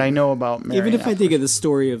 point. but I know about Mary. even if I think of the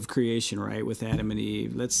story of creation, right, with Adam and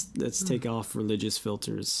Eve, let's take off religious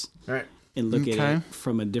filters All right. and look at Okay. it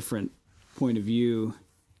from a different point of view.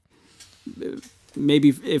 Maybe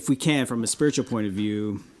if we can, from a spiritual point of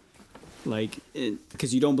view, like,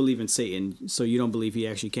 because you don't believe in Satan, so you don't believe he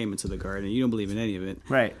actually came into the garden. You don't believe in any of it.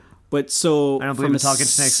 Right. But so I don't believe from in a talking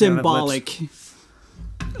snakes, they don't have symbolic,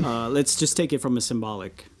 let's just take it from a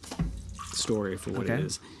symbolic story for what Okay. it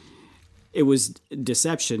is. It was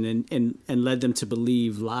deception and led them to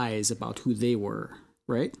believe lies about who they were,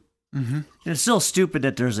 right? It's still stupid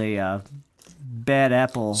that there's a bad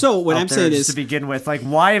apple. So what out I'm there saying just is- to begin with, like,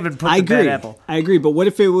 why even put I the bad agree. apple? I agree. But what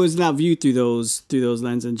if it was not viewed through those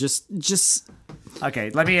lenses and just Okay,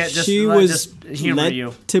 let me she let- was just humor led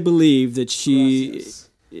you. to believe that she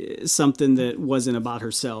something that wasn't about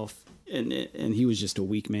herself, and he was just a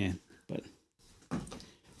weak man.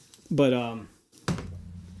 But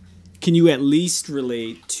can you at least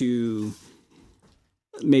relate to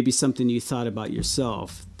maybe something you thought about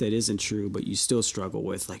yourself that isn't true, but you still struggle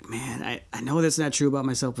with? Like, man, I know that's not true about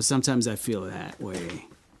myself, but sometimes I feel that way.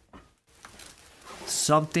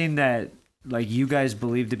 Something that like you guys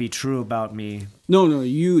believe to be true about me. No,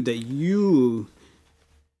 you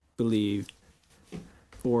believe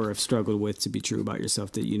or have struggled with to be true about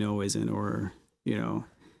yourself that you know isn't, or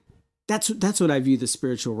that's what I view the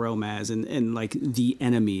spiritual realm as, and like the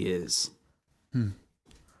enemy is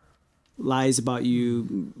lies about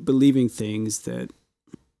you believing things that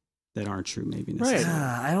aren't true, maybe necessarily.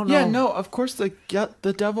 Right. I don't know. Yeah, no, of course the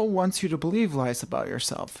devil wants you to believe lies about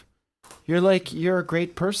yourself. You're a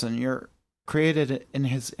great person. You're created in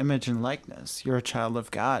his image and likeness. You're a child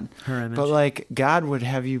of God. Her image. But like God would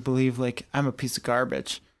have you believe like I'm a piece of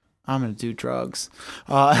garbage. I'm gonna do drugs,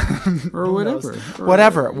 Or who whatever. knows? Or-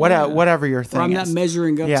 whatever your thing Or I'm is. not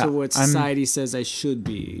measuring up Yeah, to what I'm- society says I should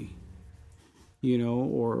be.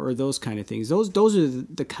 Or those kind of things. Those are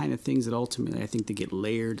the kind of things that ultimately I think they get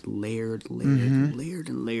layered and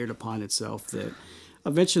layered upon itself. That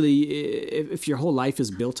eventually, if your whole life is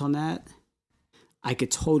built on that, I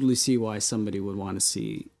could totally see why somebody would want to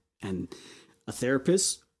see a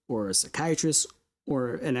therapist or a psychiatrist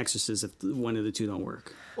or an exorcist if one of the two don't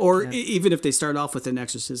work. Or even if they start off with an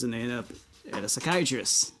exorcist and they end up at a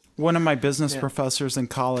psychiatrist. One of my business professors in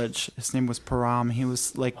college, his name was Param. He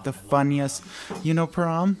was like the funniest. You know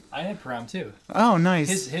Param? I had prom too. Oh,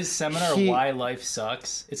 nice. His seminar, He- Why Life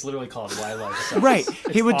Sucks. It's literally called Why Life Sucks. Right.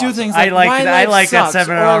 He would do awesome. things I like like "Why that- I life like that sucks,"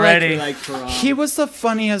 seminar or, like, already. Like for He was the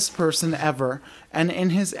funniest person ever, and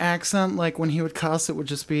in his accent, like when he would cuss, it would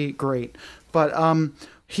just be great. But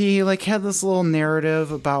he like had this little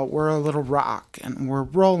narrative about we're a little rock and we're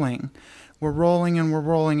rolling,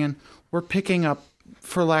 and we're picking up,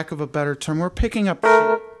 for lack of a better term, we're picking up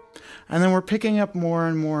shit. And then we're picking up more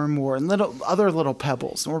and more and more, and little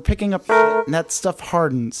pebbles, and we're picking up shit, and that stuff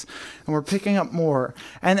hardens, and we're picking up more,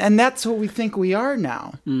 and that's what we think we are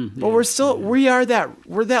now. But we're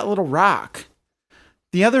that little rock.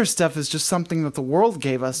 The other stuff is just something that the world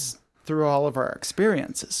gave us through all of our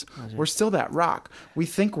experiences. We're still that rock. We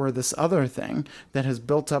think we're this other thing that has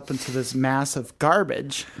built up into this mass of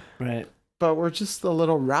garbage, Right. but we're just a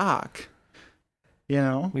little rock. You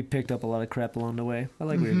know? We picked up a lot of crap along the way. I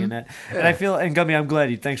like what you're getting at. And I feel, and Gummy, I'm glad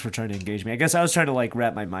you, thanks for trying to engage me. I guess I was trying to like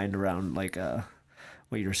wrap my mind around like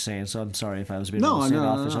what you're saying. So I'm sorry if I was being a little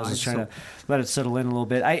standoffish. I was just trying to let it settle in a little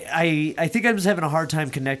bit. I think I'm just having a hard time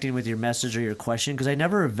connecting with your message or your question because I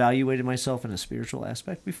never evaluated myself in a spiritual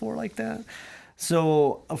aspect before like that.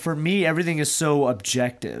 So for me, everything is so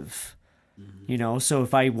objective, you know? So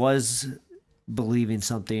if I was believing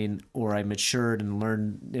something or I matured and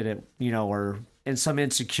learned it, you know, or in some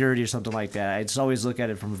insecurity or something like that, I just always look at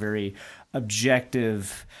it from a very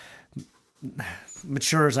objective,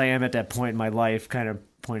 mature as I am at that point in my life kind of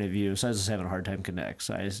point of view. So I was just having a hard time connect.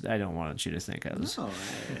 So I don't want you to think I was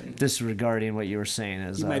disregarding what you were saying.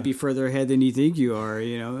 As you might be further ahead than you think you are.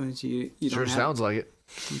 You know, you Sure don't have, sounds like it.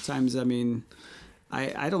 Sometimes, I mean,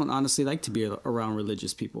 I don't honestly like to be around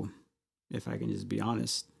religious people. If I can just be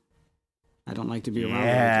honest, I don't like to be around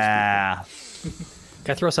religious people.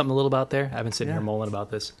 Can I throw something a little about there? I've been sitting here mulling about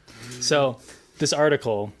this. So this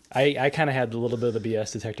article, I kind of had a little bit of the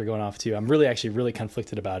BS detector going off too. I'm really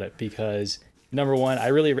conflicted about it because number one, I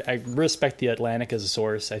respect the Atlantic as a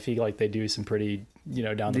source. I feel like they do some pretty,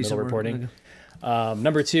 down the middle reporting.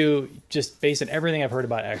 Number two, just based on everything I've heard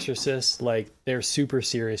about exorcists, like they're super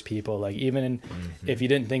serious people. Like even if you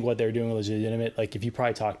didn't think what they're doing was legitimate, like if you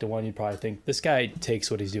probably talk to one, you'd probably think this guy takes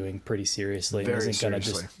what he's doing pretty seriously and isn't going to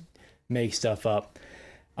just make stuff up.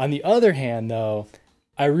 On the other hand, though,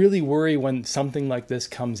 I really worry when something like this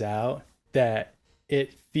comes out that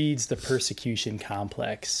it feeds the persecution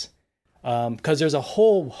complex. Because there's a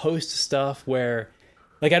whole host of stuff where,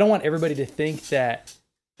 like, I don't want everybody to think that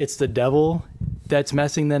it's the devil that's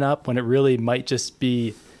messing them up when it really might just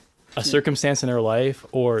be a circumstance in their life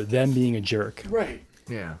or them being a jerk. Right.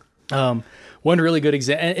 Yeah. One really good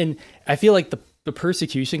example, and I feel like the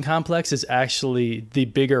persecution complex is actually the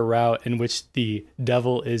bigger route in which the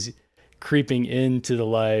devil is creeping into the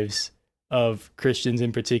lives of Christians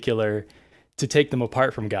in particular to take them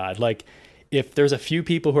apart from God. Like, if there's a few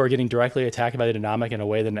people who are getting directly attacked by the demonic in a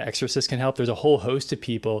way that an exorcist can help, there's a whole host of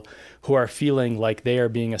people who are feeling like they are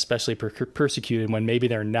being especially persecuted when maybe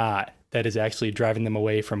they're not. That is actually driving them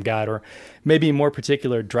away from God, or maybe in more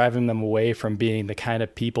particular, driving them away from being the kind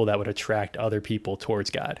of people that would attract other people towards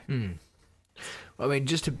God. I mean,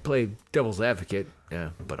 just to play devil's advocate,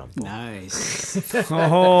 but I'm Nice.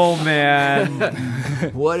 Oh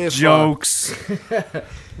man, what if jokes?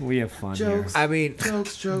 We have fun Jokes. I mean,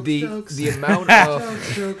 Jokes. the amount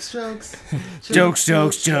of Jokes. jokes.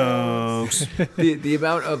 the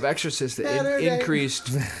amount of exorcists that increased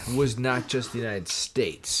was not just the United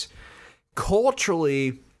States.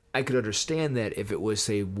 Culturally, I could understand that if it was,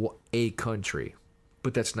 say, a country,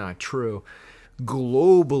 but that's not true.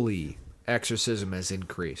 Globally, exorcism has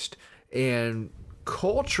increased, and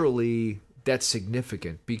culturally, that's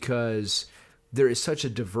significant because there is such a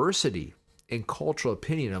diversity in cultural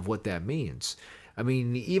opinion of what that means. I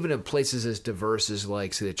mean, even in places as diverse as,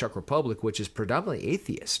 like, say, the Czech Republic, which is predominantly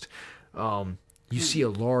atheist, you see a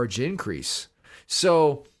large increase.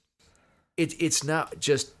 So it's not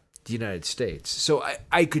just the United States. So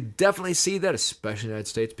I could definitely see that, especially in the United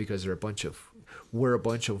States, because we're a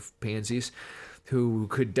bunch of pansies who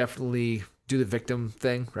could definitely do the victim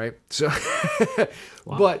thing, right? So,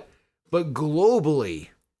 wow. but globally,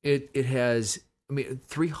 it has,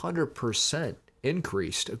 300%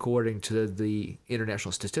 increased according to the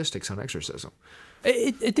international statistics on exorcism.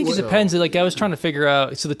 I think it depends. Like, I was trying to figure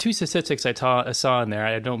out, so the two statistics I saw in there,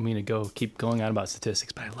 I don't mean to keep going on about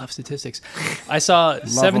statistics, but I love statistics. I saw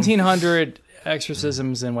 1,700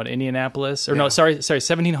 exorcisms in Indianapolis, or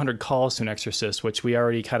 1,700 calls to an exorcist, which we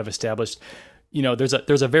already kind of established.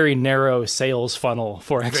 There's a very narrow sales funnel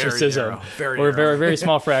for exorcism, where a very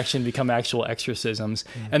small fraction become actual exorcisms.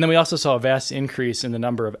 And then we also saw a vast increase in the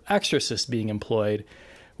number of exorcists being employed,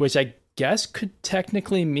 which I guess could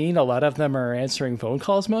technically mean a lot of them are answering phone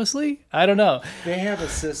calls mostly. I don't know. They have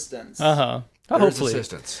assistants. Hopefully.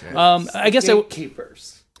 Assistants. Yeah. I guess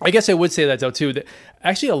gatekeepers. I guess I would say that though too. That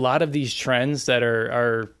actually a lot of these trends that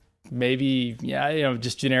are maybe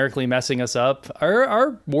just generically messing us up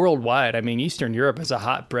are worldwide. I mean, Eastern Europe is a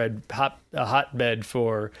hotbed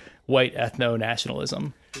for white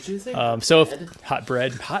ethno-nationalism. Did you think hot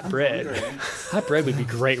bread would be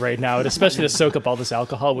great right now, especially to soak up all this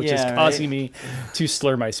alcohol, which is causing me to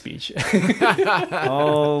slur my speech.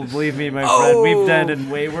 Oh, believe me, my friend, we've done in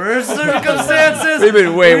way worse circumstances. We've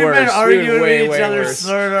been way worse. We've been arguing way, with each way other, worse.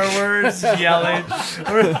 slurring our words, yelling.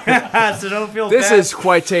 So don't feel This bad. is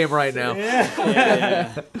quite tame right now.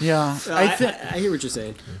 Yeah, I hear what you're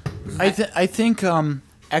saying. I think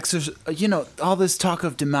all this talk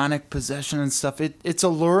of demonic possession and stuff, it's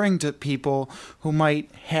alluring to people who might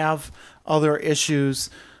have other issues,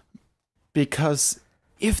 because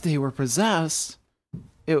if they were possessed,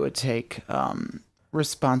 it would take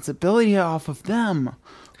responsibility off of them,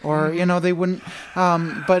 or they wouldn't.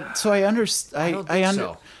 But so I understand.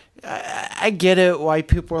 I get it why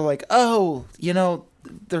people are like, oh,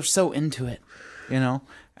 they're so into it,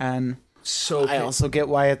 and So I also get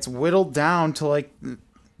why it's whittled down to like.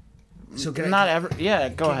 So Go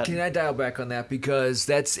ahead. Can I dial back on that? Because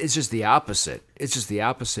it's just the opposite. It's just the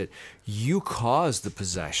opposite. You cause the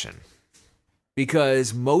possession.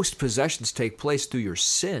 Because most possessions take place through your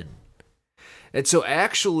sin. And so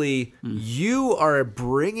actually, you are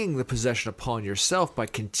bringing the possession upon yourself by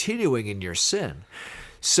continuing in your sin.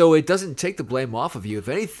 So it doesn't take the blame off of you. If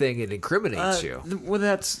anything, it incriminates you. Well,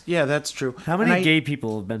 that's true. How many gay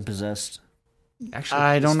people have been possessed? Actually,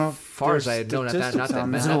 I don't know. As far as I know, not that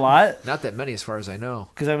many. Is it a lot? Not that many, as far as I know.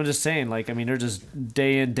 Because I'm just saying, they're just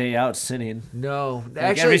day in, day out sinning. No, Like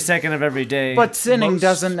actually, every second of every day. But sinning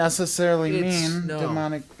doesn't necessarily mean no.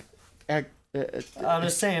 demonic I'm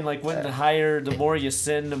just saying, like, when the more you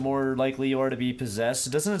sin, the more likely you are to be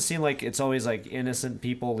possessed. Doesn't it seem like it's always like innocent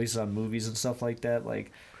people, at least on movies and stuff like that?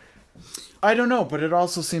 Like, I don't know, but it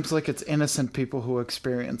also seems like it's innocent people who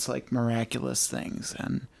experience like miraculous things,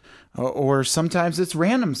 and or sometimes it's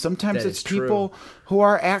random. Sometimes That it's is true. people who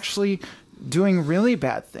are actually doing really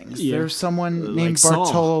bad things. Yeah. There's someone named Saul.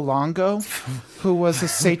 Bartolo Longo who was a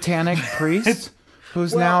satanic priest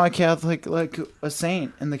who's now a Catholic, like a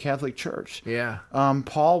saint in the Catholic Church. Yeah.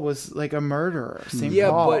 Paul was like a murderer. Saint Yeah,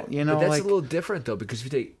 Paul, but, you know, but that's like a little different though, because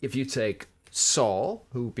if you take Saul,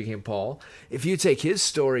 who became Paul, if you take his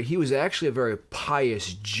story, he was actually a very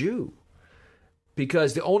pious Jew.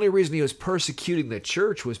 Because the only reason he was persecuting the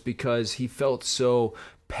church was because he felt so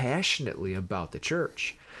passionately about the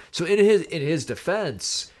church. So in his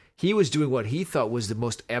defense, he was doing what he thought was the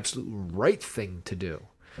most absolute right thing to do.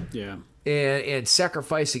 Yeah. And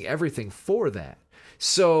sacrificing everything for that.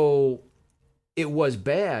 So it was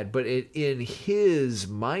bad, but in his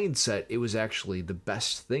mindset, it was actually the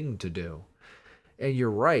best thing to do. And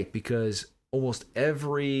you're right, because almost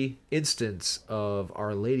every instance of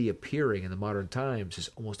Our Lady appearing in the modern times has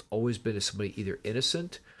almost always been as somebody either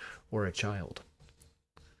innocent or a child.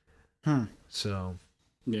 So,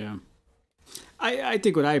 Yeah. I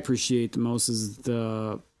think what I appreciate the most is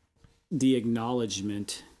the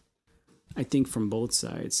acknowledgement, I think, from both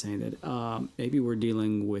sides, saying that maybe we're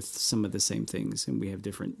dealing with some of the same things and we have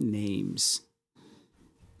different names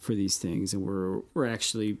for these things, and we're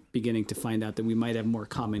actually beginning to find out that we might have more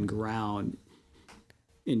common ground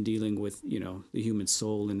in dealing with, you know, the human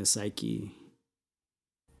soul and the psyche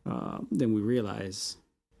than we realize,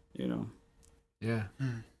 you know. yeah.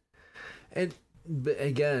 And but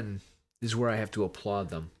again, this is where I have to applaud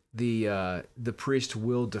them. The priest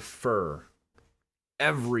will defer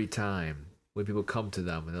every time when people come to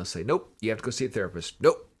them, and they'll say, "Nope, you have to go see a therapist.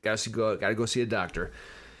 Nope, gotta go see a doctor."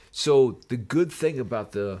 So the good thing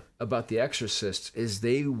about the exorcists is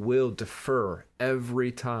they will defer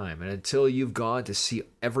every time, and until you've gone to see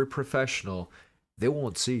every professional, they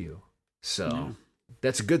won't see you. So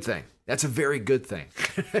that's a good thing. That's a very good thing.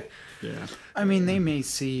 Yeah. I mean, they may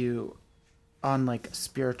see you on like a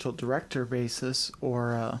spiritual director basis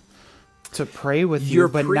or to pray with Your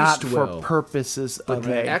you, but not priest for will. purposes But of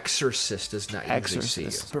the a exorcist does not usually see you.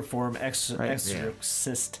 exorcist. perform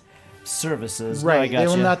exorcist services. Right. No, I They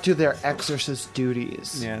will gotcha. not do their exorcist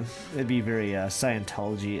duties. Yeah, it'd be very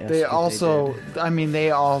Scientology. They also, I mean,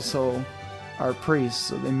 they also are priests,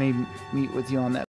 so they may meet with you on that